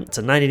program. It's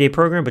a 90-day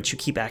program, but you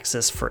keep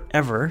access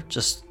forever,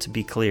 just to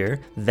be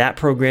clear. That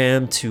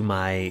program to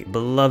my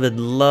beloved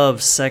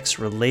Love, Sex,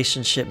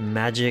 Relationship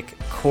Magic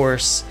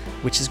course,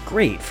 which is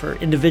great for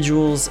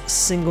individuals,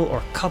 single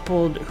or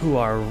coupled, who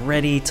are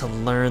ready to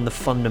learn the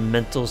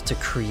fundamentals to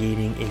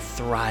creating a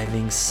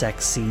thriving, sexy,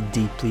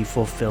 deeply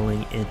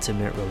fulfilling,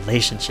 intimate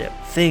relationship.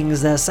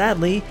 Things that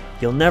sadly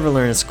you'll never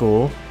learn in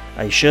school.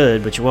 You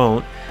should, but you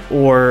won't,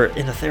 or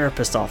in a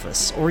therapist's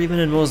office, or even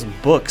in most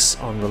books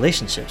on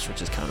relationships,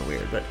 which is kind of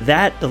weird. But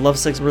that, the Love,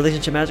 Sex,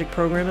 Relationship Magic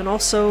program, and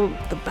also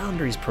the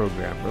Boundaries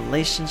program.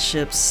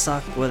 Relationships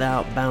suck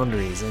without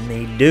boundaries, and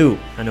they do.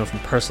 I know from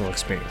personal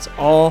experience.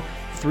 All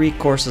 3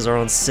 courses are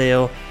on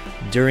sale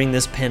during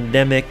this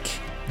pandemic.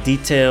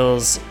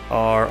 Details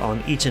are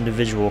on each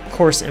individual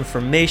course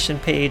information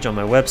page on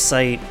my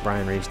website,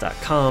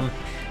 briantreeves.com.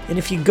 And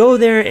if you go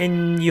there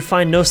and you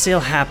find no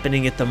sale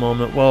happening at the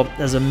moment, well,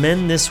 as a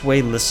Men This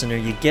Way listener,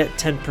 you get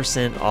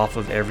 10% off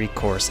of every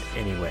course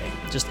anyway.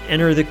 Just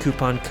enter the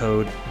coupon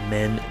code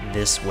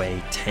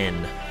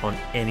MENTHISWAY10 on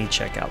any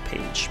checkout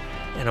page.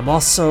 And I'm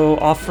also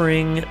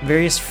offering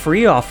various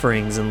free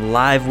offerings and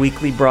live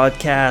weekly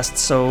broadcasts,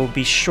 so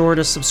be sure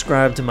to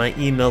subscribe to my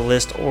email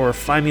list or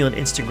find me on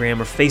Instagram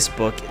or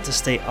Facebook to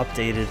stay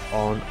updated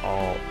on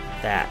all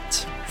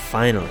that.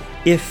 Finally,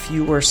 if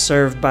you were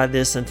served by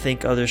this and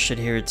think others should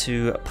hear it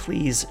too,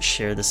 please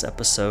share this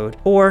episode.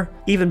 Or,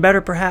 even better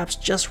perhaps,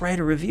 just write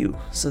a review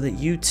so that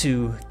you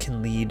too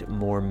can lead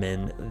more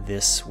men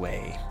this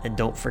way. And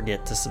don't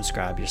forget to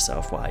subscribe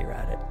yourself while you're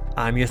at it.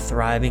 I'm your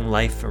thriving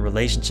life and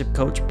relationship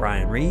coach,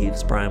 Brian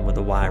Reeves, Brian with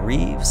a Y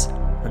Reeves.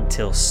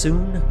 Until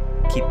soon,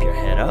 keep your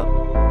head up,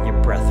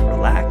 your breath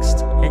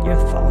relaxed, and your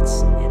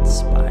thoughts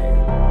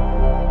inspired.